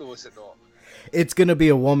they've done it though, is it not? It's gonna be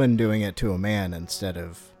a woman doing it to a man instead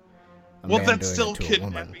of a man that's doing still it to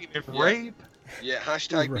kidnapping and rape. Yeah,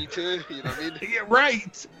 hashtag me too, you know what I mean? Yeah,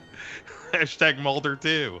 right. Hashtag Mulder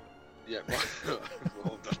too. Yeah,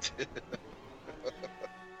 Mulder too.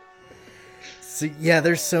 So yeah,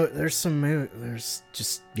 there's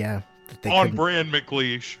just that they on couldn't- brand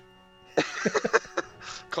McLeish.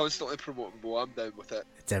 Constantly promoting Bo, I'm down with it.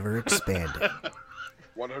 It's ever expanding.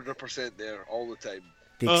 100% there all the time.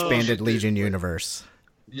 The expanded Legion universe.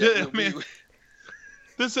 Yeah, man.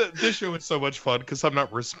 This show is so much fun because I'm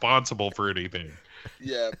not responsible for anything.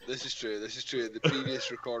 Yeah, this is true. The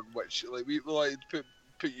previous record, which like we like to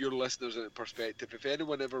put your listeners in perspective. If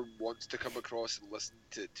anyone ever wants to come across and listen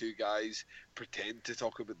to two guys pretend to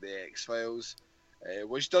talk about the X-Files,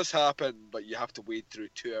 which does happen, but you have to wade through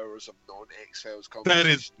 2 hours of non-X-Files conversation.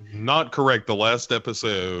 That is not correct. The last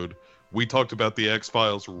episode, we talked about the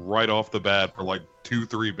X-Files right off the bat for like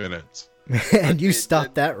 2-3 minutes. And you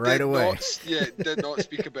stopped that right away. Did not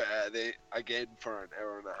speak about it again for an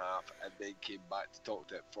hour and a half, and then came back to talk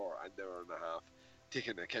to it for an hour and a half,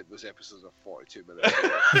 taking into account those episodes of 42 minutes.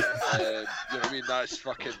 You know what I mean? That's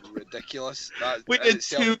fucking ridiculous. We did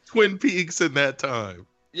 2 Twin Peaks in that time.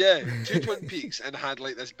 Yeah, 2 Twin Peaks, and had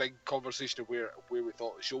like this big conversation of where we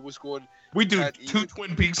thought the show was going. We do 2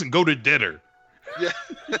 Twin Peaks and go to dinner. Yeah,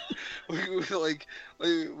 we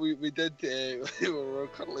did. We were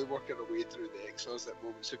currently working our way through the X-Files at the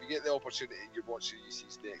moment. So if you get the opportunity and you're watching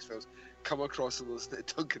the X-Files, come across and listen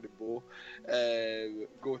to Duncan and Bo,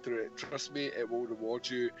 go through it. Trust me, it will reward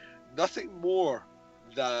you. Nothing more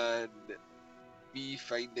than me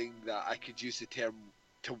finding that I could use the term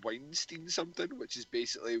to Weinstein something, which is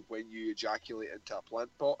basically when you ejaculate into a plant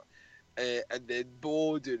pot. And then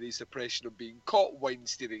Bo doing his impression of being caught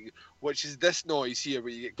Weinsteining, which is this noise here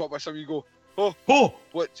where you get caught by something, you go, oh,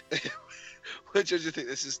 which do you think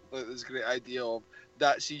this is like this great idea of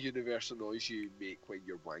that's the universal noise you make when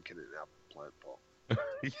you're wanking in a plant pot.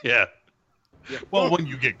 Yeah. Well, when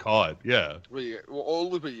you get caught, yeah.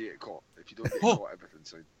 Only when you get caught. If you don't get caught,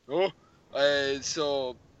 everything's fine.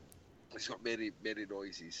 So it's got many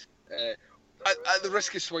noises. At the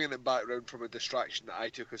risk of swinging it back around from a distraction that I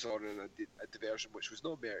took us on in a diversion which was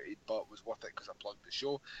not merited but was worth it because I plugged the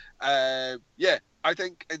show. I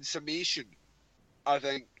think in summation, I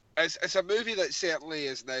think it's a movie that certainly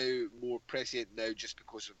is now more prescient now just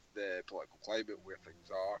because of the political climate where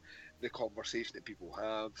things are, the conversation that people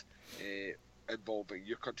have involving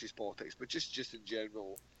your country's politics, but just in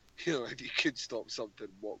general. You know, if you could stop something,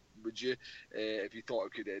 what would you? If you thought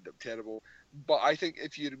it could end up terrible. But I think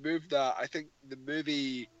if you remove that, I think the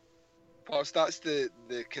movie, whilst that's the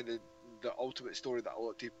kind of the ultimate story that a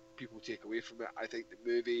lot of people take away from it, I think the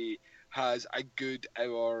movie has a good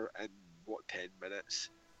hour and 10 minutes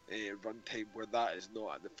runtime where that is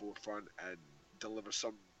not at the forefront and delivers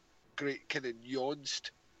some great kind of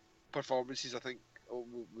nuanced performances. I think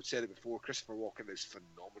we said it before. Christopher Walken is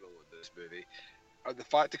phenomenal in this movie. And the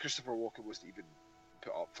fact that Christopher Walken wasn't even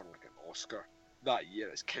put up for like an Oscar that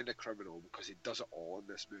year is kind of criminal because he does it all in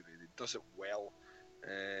this movie and he does it well.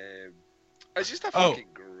 It's just a fucking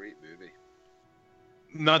great movie.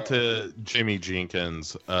 Not to Jimmy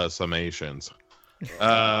Jenkins summations. It's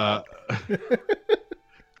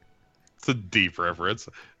a deep reference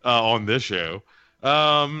on this show.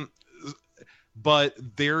 But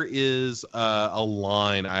there is a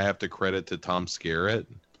line I have to credit to Tom Skerritt.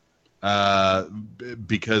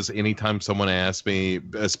 Because anytime someone asks me,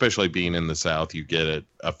 especially being in the South, you get it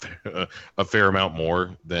a fair amount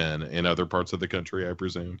more than in other parts of the country, I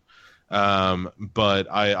presume. But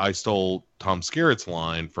I stole Tom Skerritt's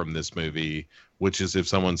line from this movie, which is if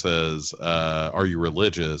someone says, are you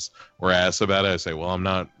religious? Or asks about it, I say, well, I'm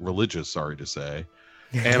not religious, sorry to say.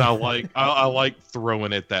 And I like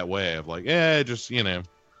throwing it that way of like, just,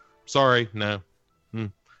 sorry, no.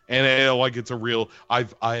 And like it's a real. I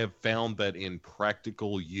have found that in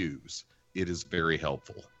practical use, it is very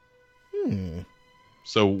helpful.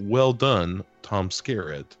 So well done, Tom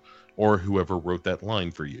Skerritt, or whoever wrote that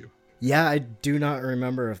line for you. Yeah, I do not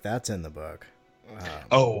remember if that's in the book.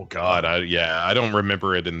 Oh God, I don't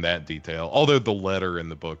remember it in that detail. Although the letter in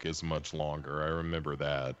the book is much longer, I remember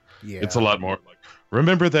that. Yeah, it's a lot more like,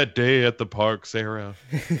 remember that day at the park, Sarah?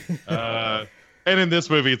 And in this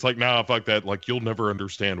movie, it's like, nah, fuck that. Like, you'll never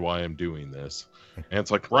understand why I'm doing this. And it's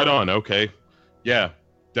like, right on, okay, yeah.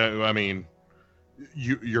 I mean,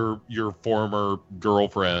 your former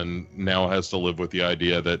girlfriend now has to live with the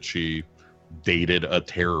idea that she dated a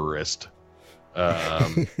terrorist.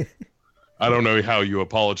 I don't know how you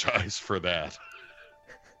apologize for that.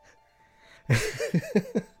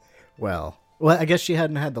 Well, I guess she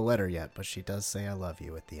hadn't had the letter yet, but she does say "I love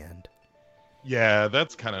you" at the end. Yeah,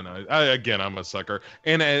 that's kind of nice. Again, I'm a sucker.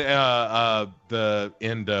 And the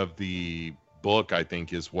end of the book, I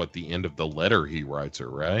think, is what the end of the letter he writes her,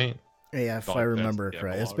 right? Yeah, if I remember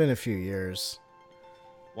correctly. It's been a few years.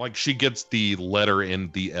 Like, she gets the letter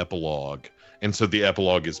in the epilogue, and so the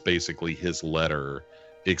epilogue is basically his letter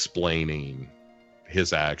explaining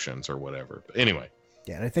his actions or whatever. But anyway.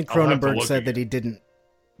 Yeah, and I think Cronenberg said that he didn't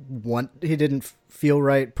feel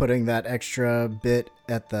right putting that extra bit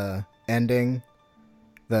at the ending.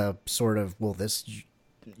 The sort of,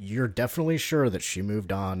 you're definitely sure that she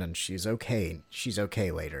moved on and she's okay. She's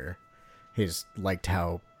okay later. He's liked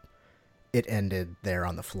how it ended there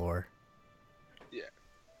on the floor. Yeah.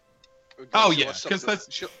 Oh, yeah, because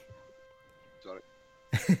that's... Sorry.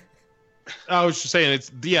 I was just saying,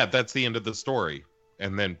 that's the end of the story.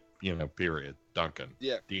 And then, period. Duncan.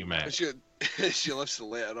 Yeah. D-Mac. She lifts the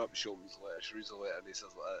letter up, she opens the letter, she reads the letter, and he says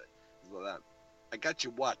like that. I got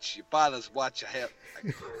your watch, your father's watch. I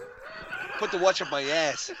put the watch on my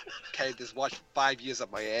ass. Carried this watch for 5 years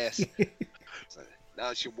up my ass. So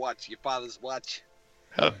now it's your watch, your father's watch.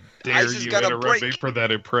 How dare you interrupt me for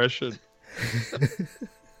that impression?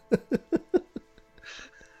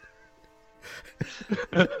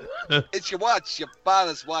 It's your watch, your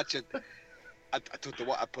father's watch. And I took the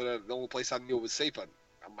watch, I put it in the only place I knew it was safe on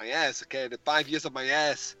my ass. I carried it 5 years on my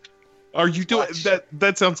ass. Are you doing that?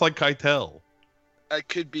 That sounds like Keitel. It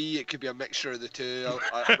could be a mixture of the two.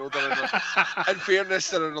 I know in fairness,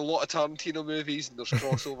 there are a lot of Tarantino movies and there's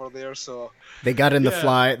crossover there, so they got in the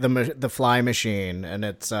fly machine, and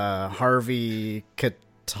it's Harvey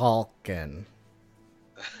Keitel.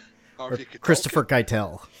 Christopher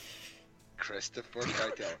Keitel.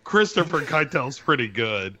 Christopher Keitel's pretty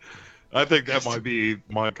good. I think that might be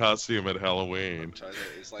my costume at Halloween.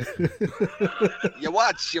 It's like, your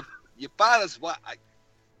watch, your father's watch.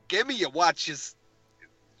 Give me your watches.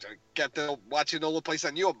 Get the watch in the only place I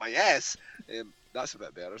knew on my ass. That's a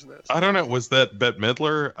bit better, isn't it? I don't know. Was that Bette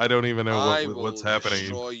Midler? I don't even know what's happening.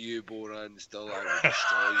 I will destroy you, Boran. Still, I will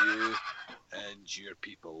destroy you and your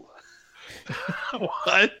people.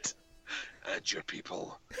 What? And your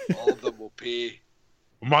people. All of them will pay.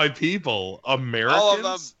 My people? Americans? All of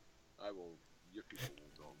them. I will. Your people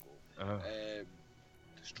will not go.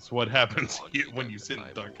 That's what happens when you sit in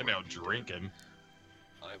Duncan out drinking.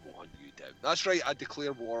 I want you down. That's right. I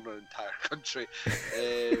declare war on an entire country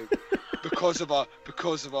because of a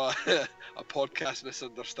a podcast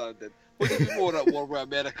misunderstanding. What do you mean we're at war with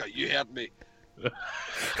America? You heard me.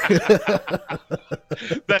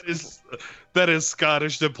 that is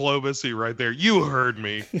Scottish diplomacy right there. You heard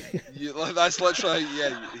me. That's literally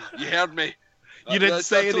you heard me. You didn't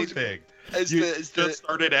say anything. You just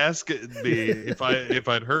started asking me if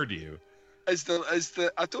I'd heard you. I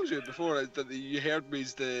told you before that you heard me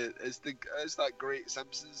is that great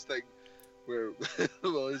Simpsons thing where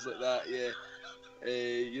well he's like that, yeah.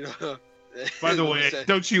 By the way,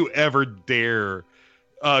 don't you ever dare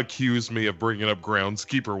accuse me of bringing up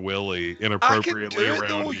Groundskeeper Willie inappropriately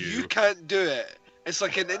around you. You can't do it. It's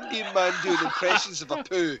like an Indian man doing impressions of a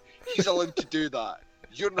poo. He's allowed to do that.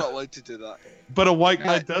 You're not allowed to do that. But a white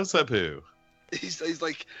guy does a poo. He's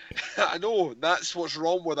like, I know, that's what's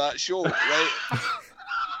wrong with that show, right?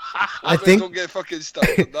 I think don't get fucking stuck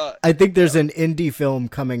on that. I think there's an indie film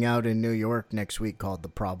coming out in New York next week called The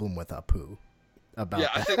Problem with Apu. About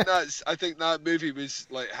that. I think that movie was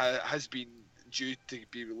like has been due to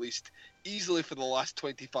be released easily for the last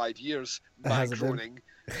 25 years by Croning.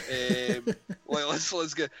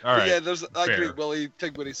 Let's get. All right, yeah, there's that fair. great Willie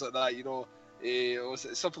thing where he's like that, was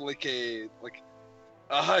it something like a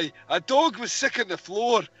dog was sick on the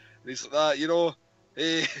floor, and he's like that,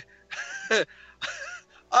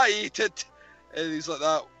 I ate it, and he's like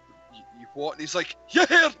that. You what? And he's like, you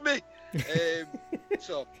heard me.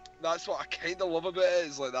 So that's what I kind of love about it.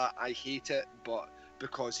 Is like that. I hate it, but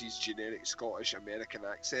because he's generic Scottish American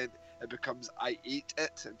accent, it becomes I ate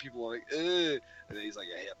it, and people are like, ugh, and then he's like,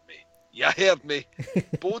 you heard me. You heard me.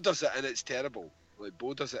 Bo does it and it's terrible. Like,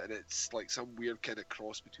 Bo does it and it's like some weird kind of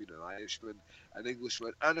cross between an Irishman, an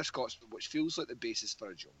Englishman, and a Scotsman, which feels like the basis for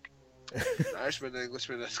a joke. An Irishman, an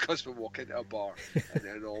Englishman, and a Scotsman walk into a bar, and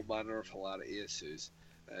then all manner of hilarity ensues.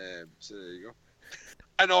 So there you go.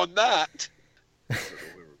 And on that, I don't know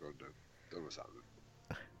where we're going down. Don't know what's happening.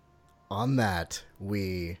 On that,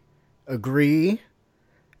 we agree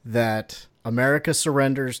that America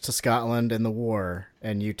surrenders to Scotland in the war,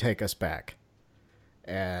 and you take us back.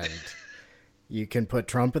 And you can put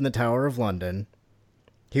Trump in the Tower of London.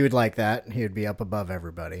 He would like that. He would be up above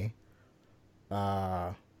everybody.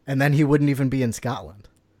 And then he wouldn't even be in Scotland.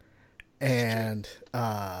 And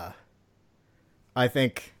I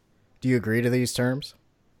think, do you agree to these terms?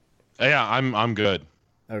 Yeah, I'm good.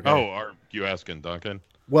 Okay. Oh, are you asking Duncan?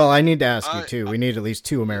 Well, I need to ask you too. We need at least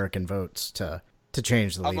 2 American votes to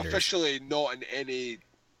change the I'm leaders. officially not in any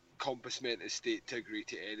compass mentis state to agree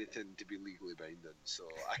to anything to be legally binding, so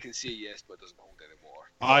I can say yes, but it doesn't hold any water.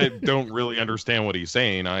 I don't really understand what he's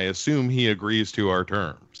saying. I assume he agrees to our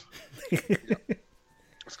terms. Yep.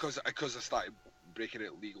 It's because I started breaking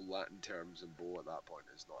out legal Latin terms, and Bo at that point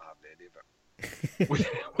is not having any of it.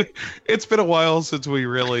 It's been a while since we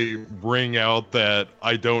really bring out that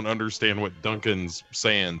I don't understand what Duncan's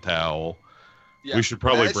saying towel. Yeah, we should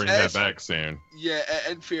probably bring that back soon. Yeah,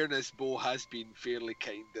 in fairness, Bo has been fairly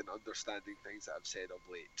kind in understanding things that I've said of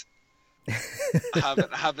late. I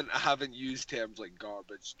haven't used terms like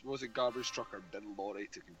garbage. Was it garbage truck or bin lorry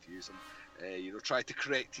to confuse him? Try to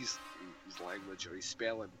correct his language or his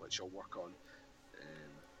spelling, which I'll work on.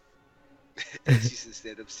 S's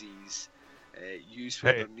instead of Z's. Use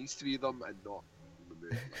where there needs to be them and not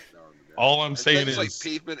remove. All I'm saying is like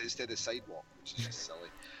pavement instead of sidewalk, which is just silly.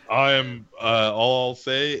 All I'll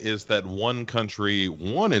say is that one country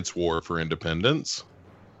won its war for independence.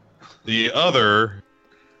 The other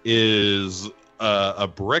is a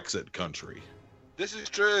Brexit country. This is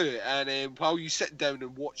true, and while you sit down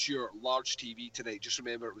and watch your large TV tonight, just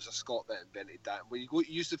remember it was a Scot that invented that. When you go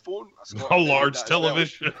to use the phone, a large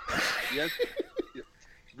television. Yes.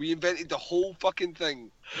 We invented the whole fucking thing.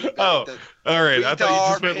 All right. I thought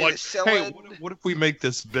you just meant like, hey, what if we make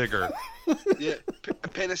this bigger? Yeah,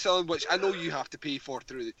 penicillin, which I know you have to pay for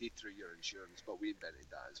through your insurance, but we invented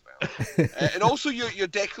that as well. And also you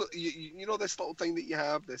know this little thing that you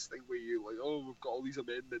have, this thing where you like, oh, we've got all these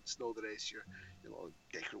amendments and all the rest, your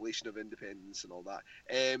Declaration of Independence and all that.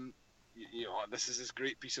 This is this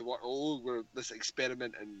great piece of work. Oh, we're this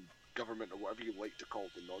experiment in government or whatever you like to call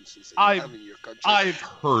the nonsense that you have in your country. I've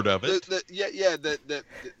heard of it.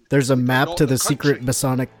 There's a map to the secret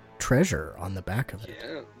Masonic treasure on the back of it.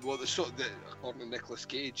 Yeah, well, according to Nicolas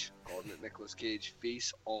Cage,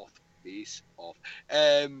 face off.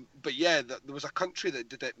 But yeah, there was a country that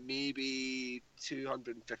did it maybe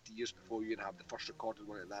 250 years before you have the first recorded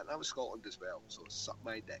one of that. And that was Scotland as well, so suck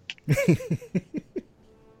my dick.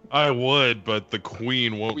 I would, but the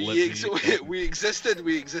Queen won't let me. We existed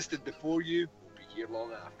before you. We'll be here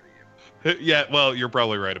long after you. Yeah, well, you're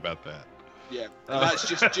probably right about that. Yeah, and that's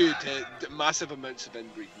just due to massive amounts of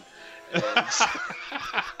inbreeding.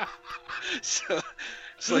 So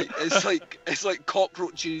it's like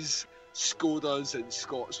cockroaches, Skodas, and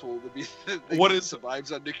Scots will be the thing that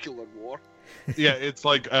survives a nuclear war. Yeah, it's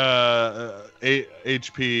like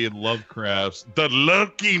H.P. Lovecraft's The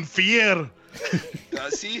Lurking Fear.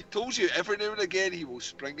 See, told you, every now and again he will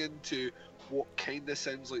spring into what kind of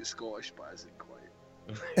sounds like Scottish but isn't quite.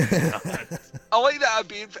 I like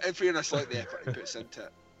that. In fairness, I like the effort he puts into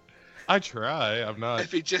it. I try. I'm not.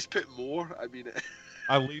 If he just put more, I mean.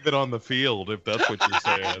 I leave it on the field, if that's what you're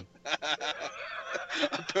saying.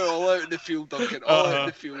 I put it all out in the field, Duncan. All out in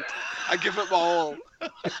the field. I give it my all.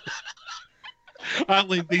 I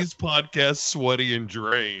leave these podcasts sweaty and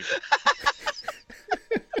drained.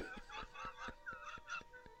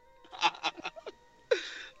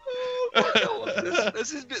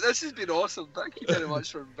 This has been awesome. Thank you very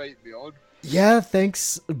much for inviting me on. Yeah,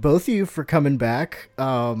 thanks both of you for coming back.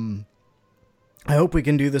 I hope we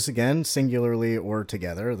can do this again, singularly or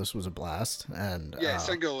together. This was a blast. And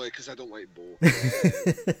singularly, because I don't like Bo.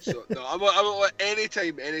 So no, I'm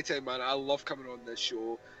anytime, man. I love coming on this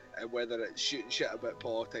show, and whether it's shooting shit about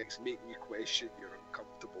politics, making you question your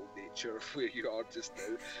uncomfortable nature of where you are just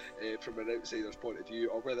now, from an outsider's point of view,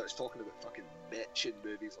 or whether it's talking about fucking bitching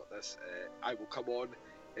movies like this, I will come on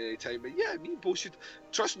anytime. And yeah, me and Bo should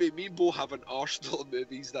trust me. Me and Bo have an arsenal of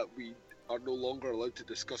movies that we are no longer allowed to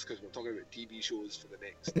discuss because we're talking about TV shows for the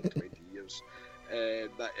next 20 years.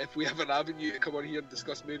 That if we have an avenue to come on here and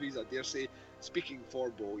discuss movies, I dare say, speaking for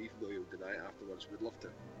Bo, even though he'll deny it afterwards, we'd love to.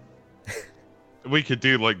 We could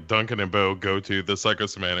do like Duncan and Bo go to the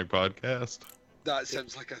Psychosemantic podcast. That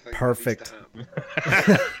sounds like a thing. Perfect.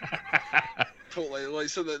 Totally. Like,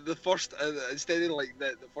 so the first, instead of like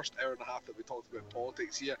the first hour and a half that we talked about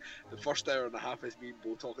politics here, the first hour and a half is me and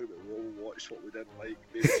Bo talking about what we watched, what we didn't like.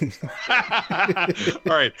 Maybe some stuff.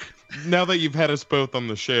 All right. Now that you've had us both on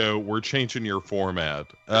the show, we're changing your format.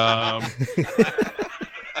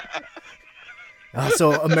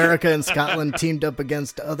 So America and Scotland teamed up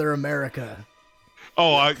against other America.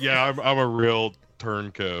 Oh, I'm a real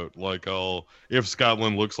turncoat. Like, if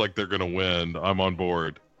Scotland looks like they're gonna win, I'm on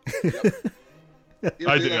board. Yep.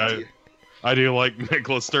 I do like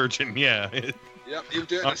Nicola Sturgeon. Yeah. Yep, you'll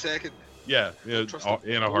do it in a second. Yeah, in a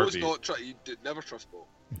heartbeat. You never trust Bo.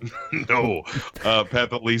 No,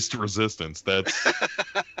 path of least resistance. That's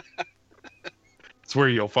where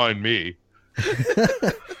you'll find me.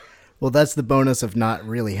 Well, that's the bonus of not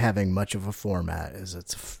really having much of a format. Is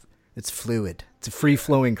it's fluid. It's a free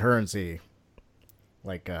flowing currency,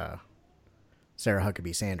 like Sarah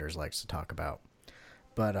Huckabee Sanders likes to talk about.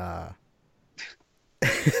 But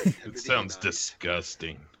it sounds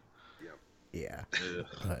disgusting. Yeah,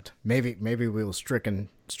 but maybe we will stricken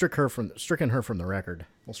her from the record.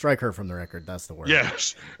 We'll strike her from the record. That's the word.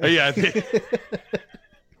 Yes, yeah.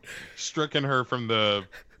 Stricken her from the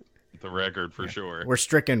record for sure. We're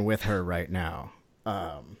stricken with her right now.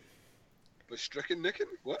 The stricken nickin?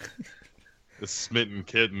 What? The smitten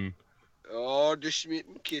kitten. Oh, the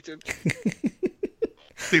smitten kitten.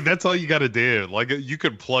 See, that's all you got to do. Like, you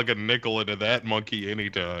could plug a nickel into that monkey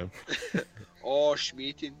anytime. Oh,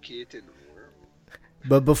 smitten kitten.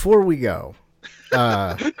 But before we go,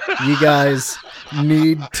 you guys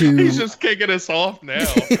need to. He's just kicking us off now.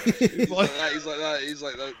 He's like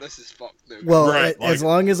that. This is fucked now. Well, right, as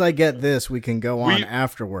long as I get this, we can go on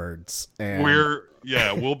afterwards. And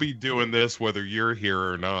we'll be doing this whether you're here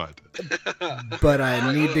or not. But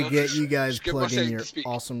I need to get you guys plugging your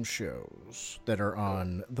awesome shows that are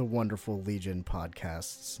on the wonderful Legion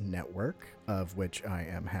Podcasts network, of which I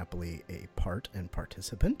am happily a part and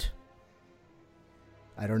participant.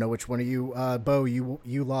 I don't know which one of you, Bo, you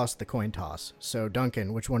lost the coin toss. So,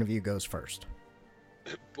 Duncan, which one of you goes first?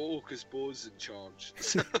 Bo, because Bo's in charge.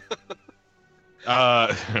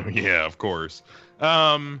 Yeah, of course.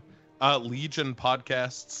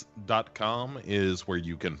 LegionPodcasts.com is where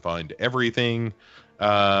you can find everything.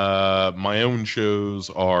 My own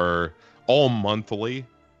shows are all monthly,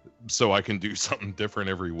 so I can do something different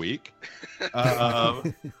every week.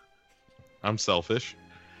 I'm selfish.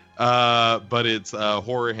 But it's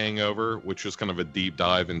Horror Hangover, which is kind of a deep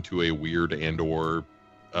dive into a weird and or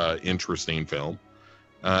interesting film.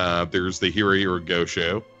 There's the Here or Go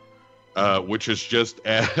Show, which has just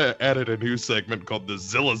added a new segment called the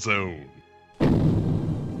Zilla Zone.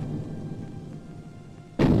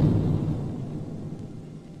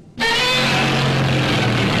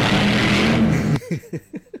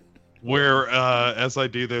 Where, as I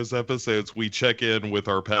do those episodes, we check in with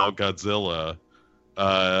our pal Godzilla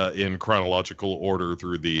in chronological order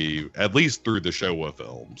at least through the Showa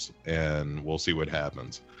films, and we'll see what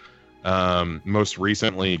happens. Most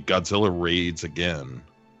recently, Godzilla Raids Again,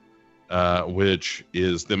 which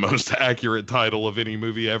is the most accurate title of any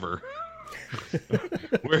movie ever.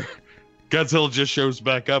 Where Godzilla just shows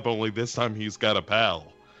back up, only this time he's got a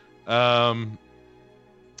pal. What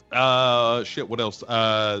else?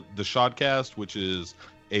 The Shotcast, which is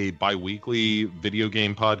a bi-weekly video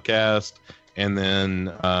game podcast. And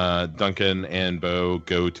then Duncan and Bo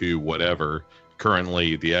go to whatever.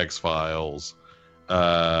 Currently, the X-Files,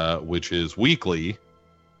 which is weekly.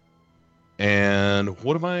 And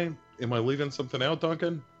what am I leaving something out,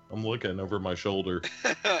 Duncan? I'm looking over my shoulder.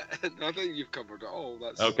 I think you've covered it all.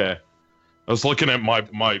 That's okay. I was looking at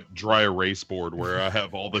my dry erase board where I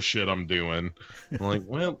have all the shit I'm doing. I'm like,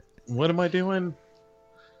 well, what am I doing?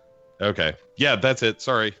 Okay. Yeah, that's it.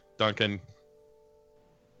 Sorry, Duncan.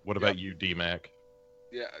 What about you, D-Mac?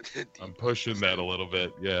 Yeah, I'm pushing that a little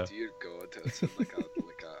bit. Yeah. Dear God, it's like a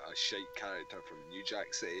shite character from New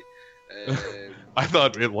Jack City. I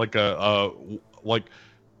thought it like a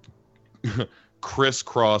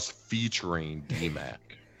crisscross featuring D-Mac.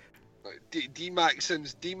 D-Mac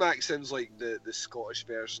sounds like the Scottish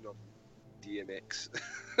version of DMX.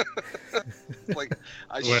 Like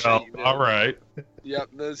all right. Yep,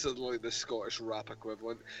 this is like the Scottish rap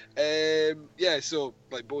equivalent. Yeah, so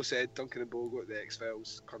like Bo said, Duncan and Bo got the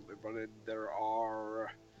X-Files currently running. There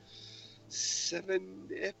are 7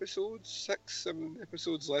 episodes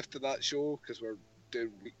left of that show because we're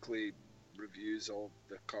doing weekly reviews of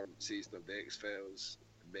the current season of the X-Files.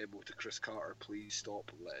 memo to Chris Carter: please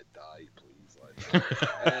stop, let it die, please let it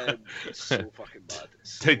die. It's so fucking bad.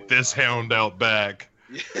 Take this hound out back.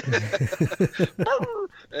 Like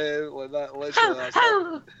that, literally.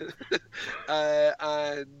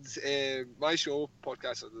 And my show,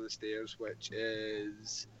 Podcast Under the Stairs, which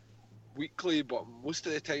is weekly, but most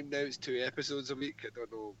of the time now it's 2 episodes a week. I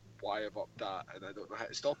don't know why I've upped that, and I don't know how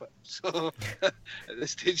to stop it. So at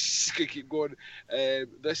this stage, just gonna keep going.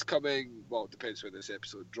 This coming, well, it depends when this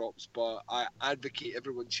episode drops, but I advocate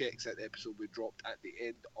everyone checks out the episode we dropped at the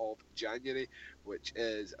end of January, which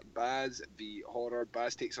is Baz v Horror.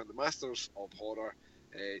 Baz takes on the Masters of Horror,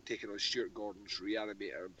 taking on Stuart Gordon's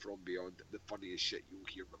Reanimator and From Beyond, the funniest shit you'll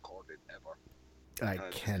hear recorded ever. I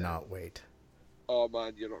cannot wait. Oh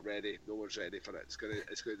man, you're not ready. No one's ready for it. It's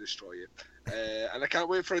gonna destroy you. And I can't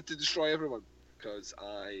wait for it to destroy everyone, because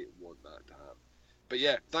I want that to happen. But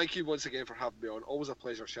yeah, thank you once again for having me on. Always a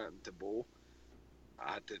pleasure chatting to Bo.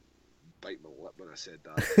 I had to bite my lip when I said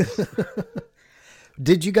that.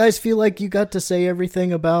 Did you guys feel like you got to say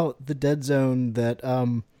everything about the Dead Zone that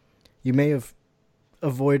you may have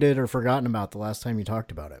avoided or forgotten about the last time you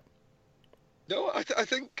talked about it? No, I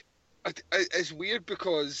think it's weird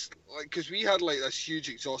because we had like this huge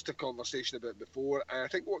exhaustive conversation about it before, and I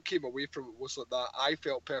think what came away from it was like that I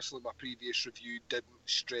felt personally my previous review didn't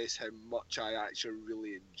stress how much I actually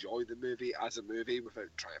really enjoy the movie as a movie without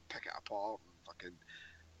trying to pick it apart and fucking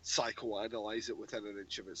psychoanalyze it within an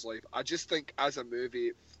inch of its life. I just think as a movie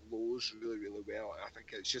it flows really, really well. I think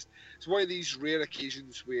it's one of these rare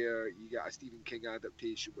occasions where you get a Stephen King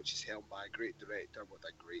adaptation which is helmed by a great director with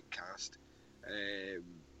a great cast,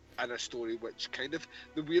 and a story which kind of,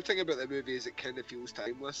 the weird thing about the movie is it kind of feels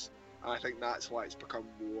timeless. And I think that's why it's become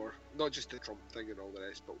more, not just the Trump thing and all the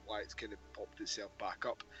rest, but why it's kind of popped itself back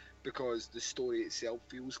up, because the story itself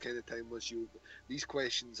feels kind of timeless. These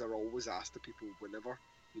questions are always asked to people whenever,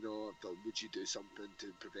 would you do something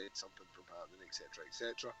to prevent something from happening, etc.,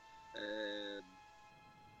 etc.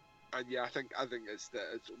 And yeah, I think it's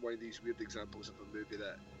one of these weird examples of a movie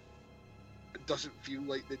that it doesn't feel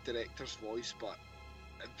like the director's voice, but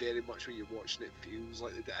very much when you're watching it feels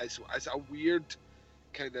like it's a weird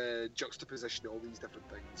kind of juxtaposition of all these different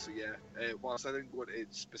things. So yeah, whilst I didn't go into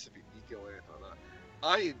specific detail or anything like that,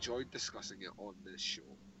 I enjoyed discussing it on this show.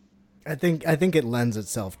 I think it lends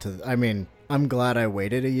itself to, I mean, I'm glad I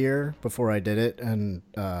waited a year before I did it, and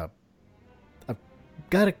I've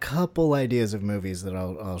got a couple ideas of movies that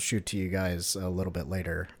I'll shoot to you guys a little bit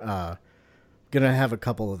later. Gonna have a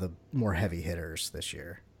couple of the more heavy hitters this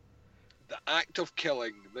year. The Act of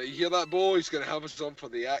Killing. Now, you hear that, Bo? He's going to have us on for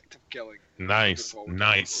The Act of Killing. Nice.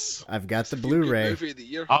 I've got the Blu-ray. Movie of the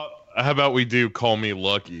year. How about we do Call Me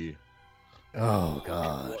Lucky? Oh,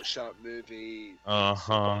 God. Watch that movie.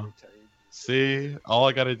 Uh-huh. See? All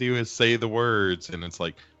I got to do is say the words, and it's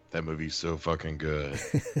like, that movie's so fucking good.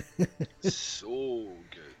 So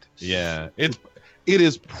good. Yeah. It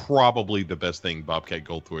is probably the best thing Bobcat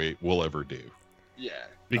Goldthwait will ever do. Yeah.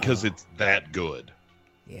 Because it's that good.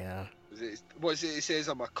 Yeah. What is it? It says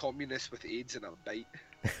I'm a communist with AIDS and a bite.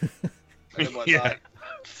 And I'm like, Yeah.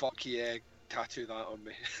 Fuck yeah, tattoo that on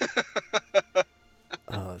me.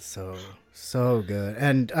 Oh, so good.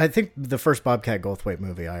 And I think the first Bobcat Goldthwait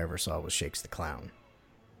movie I ever saw was Shakes the Clown,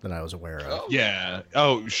 that I was aware of. Yeah.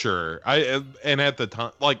 Oh, sure. And at the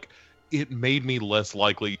time, like, it made me less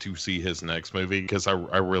likely to see his next movie because I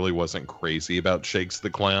really wasn't crazy about Shakes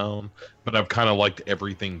the Clown, but I've kind of liked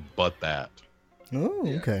everything but that. Oh,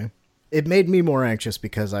 okay. It made me more anxious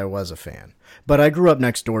because I was a fan. But I grew up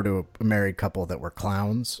next door to a married couple that were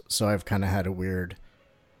clowns, so I've kind of had a weird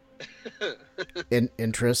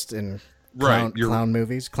interest in clown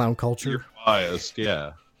movies, clown culture. You're biased,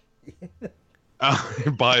 yeah.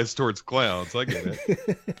 You're biased towards clowns, I get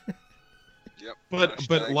it. Yep.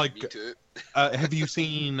 But like, have you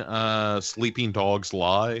seen Sleeping Dogs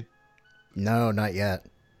Lie? No, not yet.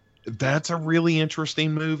 That's a really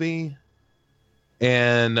interesting movie.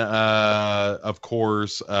 And, of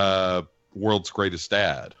course, World's Greatest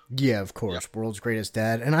Dad. Yeah, of course. Yep. World's Greatest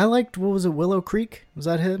Dad. And I liked, what was it, Willow Creek? Was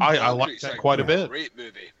that him? I liked that quite a bit. Great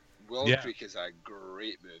movie. Willow Creek is a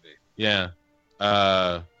great movie. Yeah.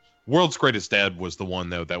 World's Greatest Dad was the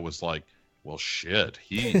one, though, that was like, well, shit,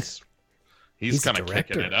 he's kind of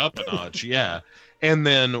kicking it up a notch. Yeah. And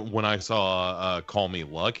then when I saw Call Me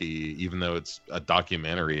Lucky, even though it's a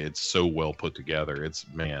documentary, it's so well put together. It's,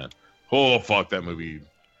 man... Oh, fuck that movie.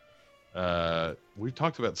 We've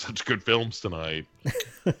talked about such good films tonight.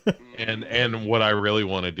 and what I really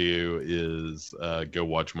want to do is go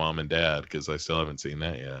watch Mom and Dad, because I still haven't seen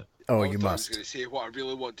that yet. Oh, I you thought I was must. going to say what I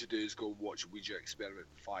really want to do is go and watch Ouija Experiment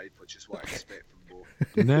 5, which is what I expect from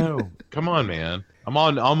Bo. No, come on, man. I'm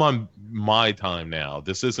on my time now.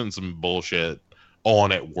 This isn't some bullshit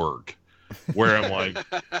on at work where I'm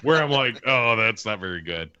like, oh, that's not very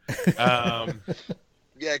good.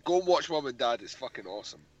 Yeah, go and watch Mom and Dad. It's fucking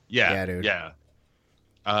awesome. Yeah, dude. Yeah.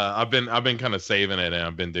 I've been kind of saving it, and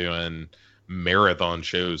I've been doing marathon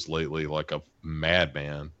shows lately like a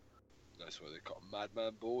madman. That's what they call him.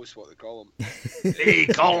 Madman Bo is what they call him. They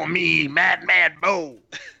call me Madman Bo.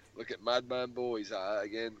 Look at Madman Bo. He's at it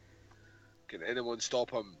again. Can anyone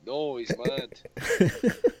stop him? No, he's mad.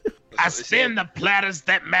 I spin the platters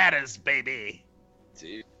that matters, baby.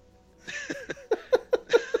 See?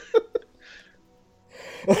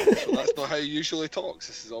 So that's not how he usually talks.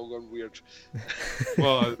 This is all gone weird.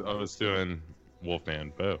 Well, I was doing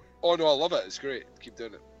Wolfman Bo. Oh no, I love it. It's great. Keep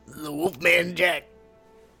doing it. The Wolfman Jack.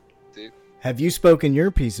 See? Have you spoken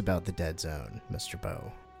your piece about the Dead Zone, Mr.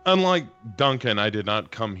 Bo? Unlike Duncan, I did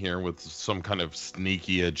not come here with some kind of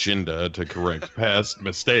sneaky agenda to correct past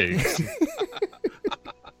mistakes.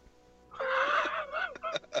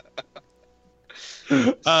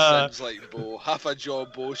 Sounds like Bo. Half a jaw,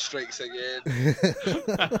 Bo strikes again.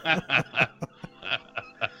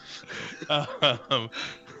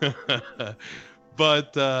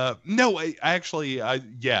 But no, I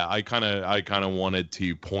kind of wanted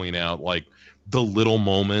to point out like the little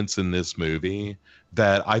moments in this movie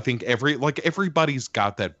that I think everybody's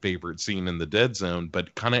got that favorite scene in the Dead Zone,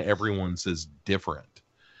 but kind of everyone's is different.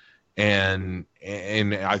 And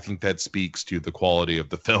I think that speaks to the quality of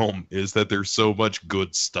the film, is that there's so much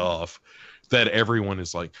good stuff that everyone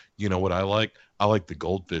is like, you know what I like? I like the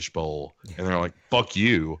goldfish bowl. And they're like, fuck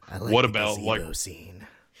you. What about the scene?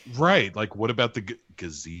 Right. Like, what about the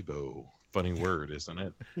gazebo? Funny word, isn't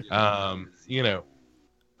it? You know,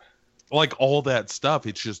 like all that stuff.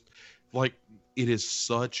 It's just like, it is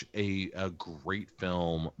such a great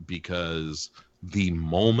film because the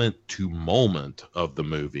moment to moment of the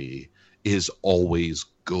movie is always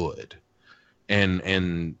good.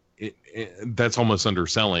 And that's almost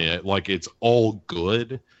underselling it. Like, it's all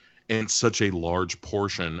good, and such a large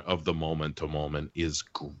portion of the moment to moment is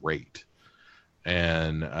great.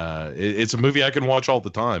 And it's a movie I can watch all the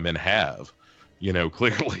time and have. You know,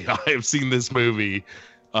 clearly I have seen this movie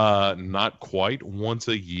not quite once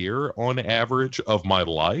a year on average of my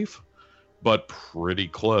life, but pretty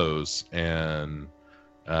close. And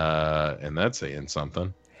that's saying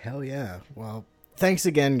something. Hell yeah. Well, thanks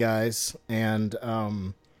again, guys. And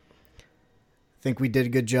think we did a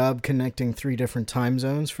good job connecting 3 different time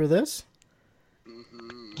zones for this.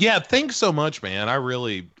 Yeah, thanks so much, man. I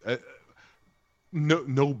really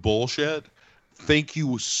no bullshit. Thank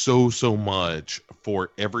you so much for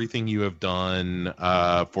everything you have done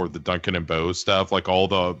for the Duncan and Bo stuff, like all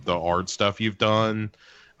the art stuff you've done.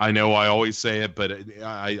 I know I always say it, but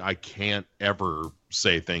I can't ever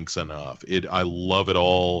say thanks enough. I love it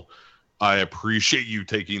all. I appreciate you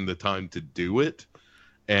taking the time to do it,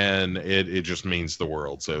 and it just means the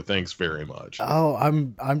world. So thanks very much. Oh,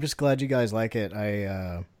 I'm just glad you guys like it.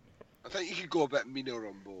 I think you could go a bit meaner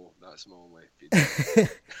on Bo. That's my only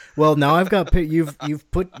feedback. Well, now I've got you've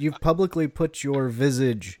publicly put your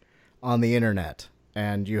visage on the internet,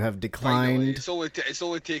 and you have declined. It's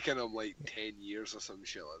only taken him like 10 years or some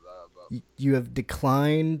shit like that. But you have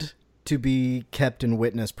declined to be kept in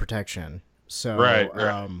witness protection. So right.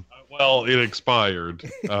 Well, it expired.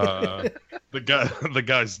 The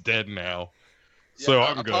guy's dead now. Yeah, so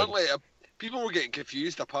I'm apparently, good. People were getting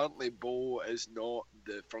confused. Apparently, Bo is not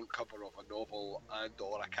the front cover of a novel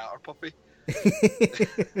or a cat or puppy.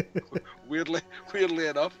 weirdly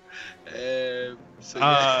enough. So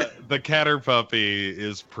yeah. The cat or puppy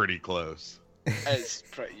is pretty close. It's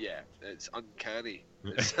uncanny.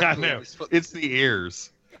 I know. It's the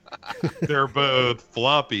ears. They're both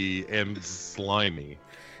floppy and slimy.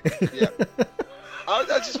 Yeah. I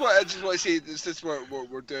just want to say this is where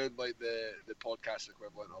we're doing like the podcast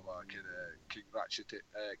equivalent of a kind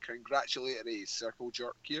of congratulatory circle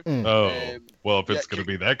jerk here. Well, if it's going to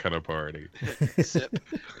be that kind of party. Sip.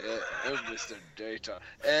 Mr. Data.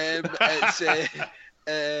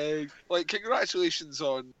 It's like congratulations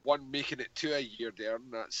on one making it to a year there,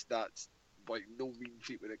 and that's like no mean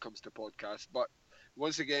feat when it comes to podcasts. But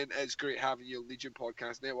once again, it's great having you on Legion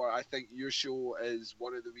Podcast Network. I think your show is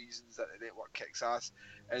one of the reasons that the network kicks ass,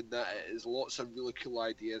 and that it is lots of really cool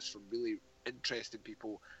ideas from really interesting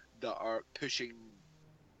people that are pushing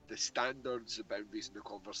the standards, the boundaries, and the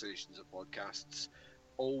conversations of podcasts,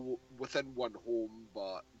 all within one home,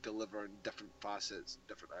 but delivering different facets and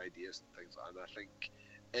different ideas and things like that. And I think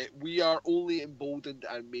We are only emboldened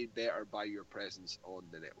and made better by your presence on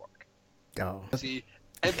the network. Oh. See,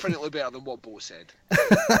 infinitely better than what Bo said.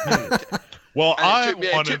 Well, I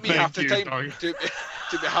want to took me half thank the you. time.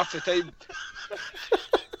 Took me half the time.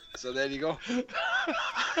 So there you go.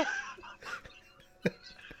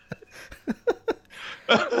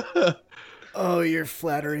 Oh, your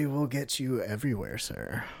flattery will get you everywhere,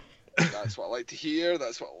 sir. That's what I like to hear.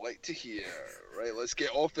 Right, let's get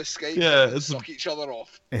off the Skype Yeah, and it's suck each other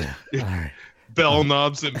off. Yeah. All right. Bell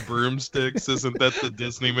knobs and broomsticks. Isn't that the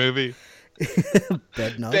Disney movie?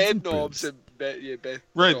 Bed knobs. Bed knobs and bed.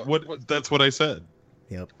 Right. no, What? That's what I said.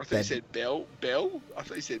 Yep. I thought you said bell. I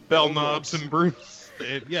thought you said Bell knobs and brooms.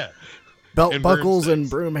 Yeah. Belt and buckles and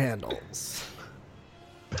broomsticks. broom handles.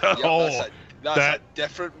 Yep, Oh, that's a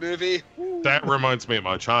different movie. that reminds me of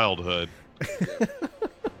my childhood.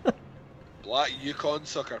 Black Yukon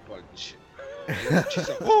Sucker Punch.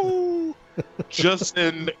 Woo! Just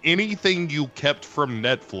in anything you kept from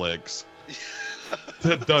Netflix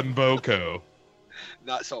to Dunboco.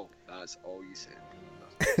 That's all you said.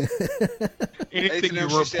 Anything you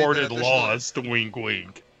else you said reported that there's lost, wink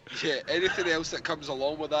wink. Yeah, anything else that comes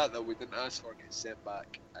along with that we didn't ask for gets sent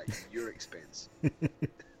back at your expense.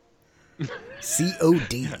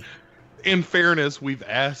 COD. In fairness, we've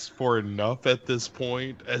asked for enough at this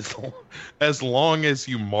point. As long as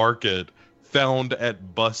you mark it found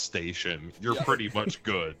at bus station, you're pretty much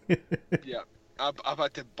good. Yeah, I've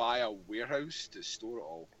had to buy a warehouse to store it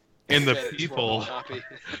all. And the Parents were people, not happy.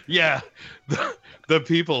 yeah, the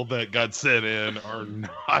people that got sent in are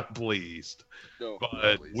not pleased. No,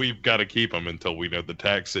 but we've got to keep them until we know the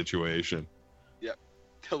tax situation. Yep,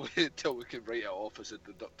 till we can write it off as a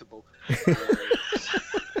deductible.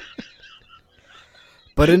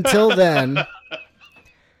 But until then,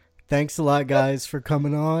 thanks a lot, guys, for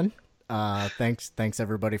coming on. Thanks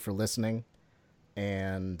everybody for listening,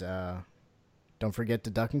 and don't forget to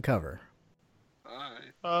duck and cover.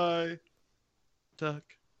 Hi. Duck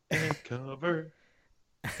and cover.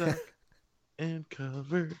 Duck and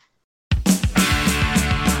cover.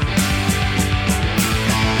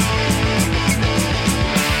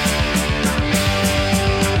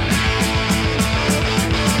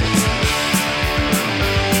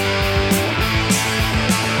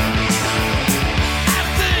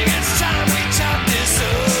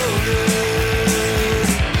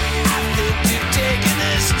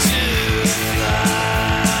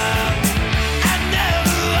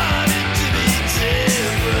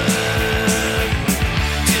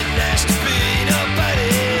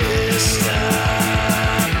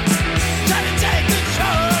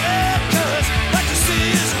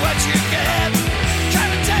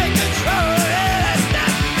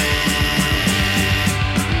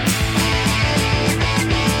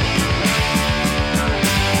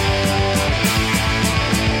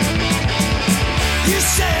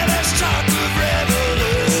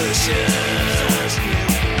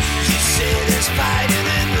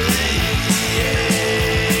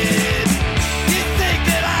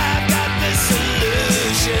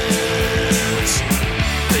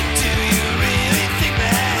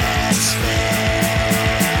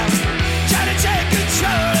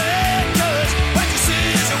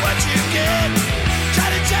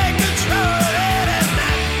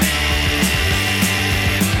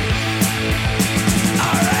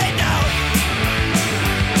 All right.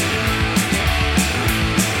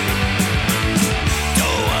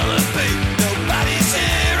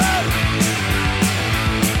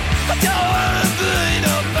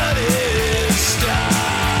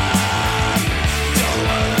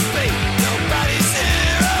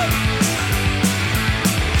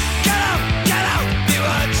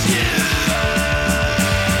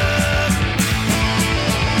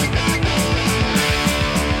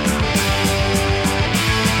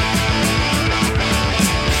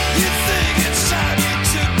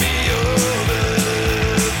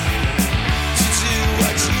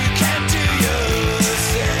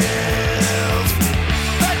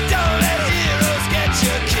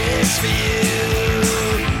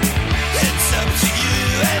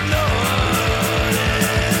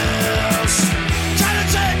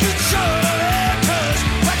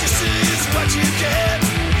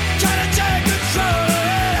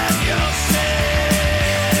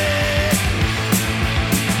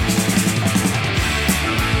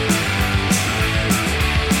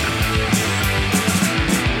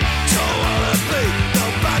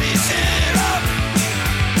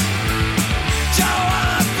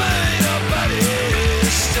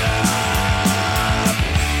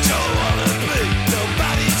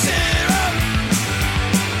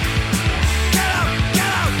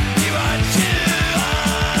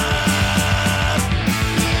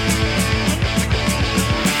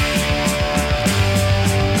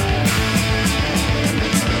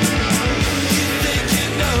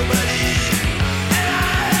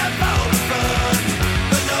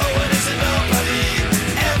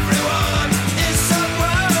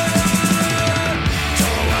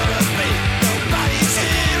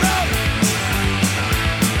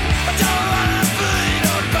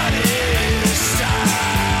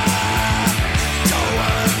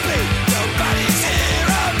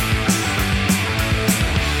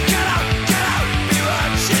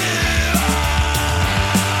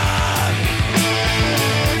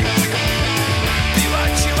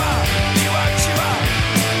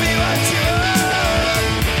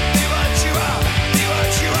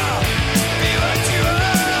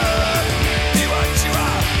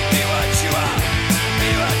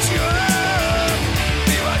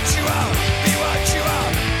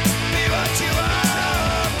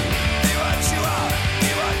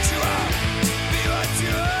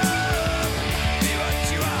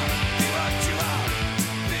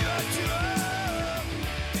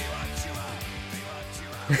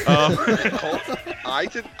 I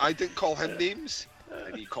didn't call him names,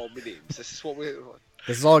 and he called me names. This is what we.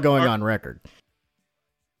 This is all going on record.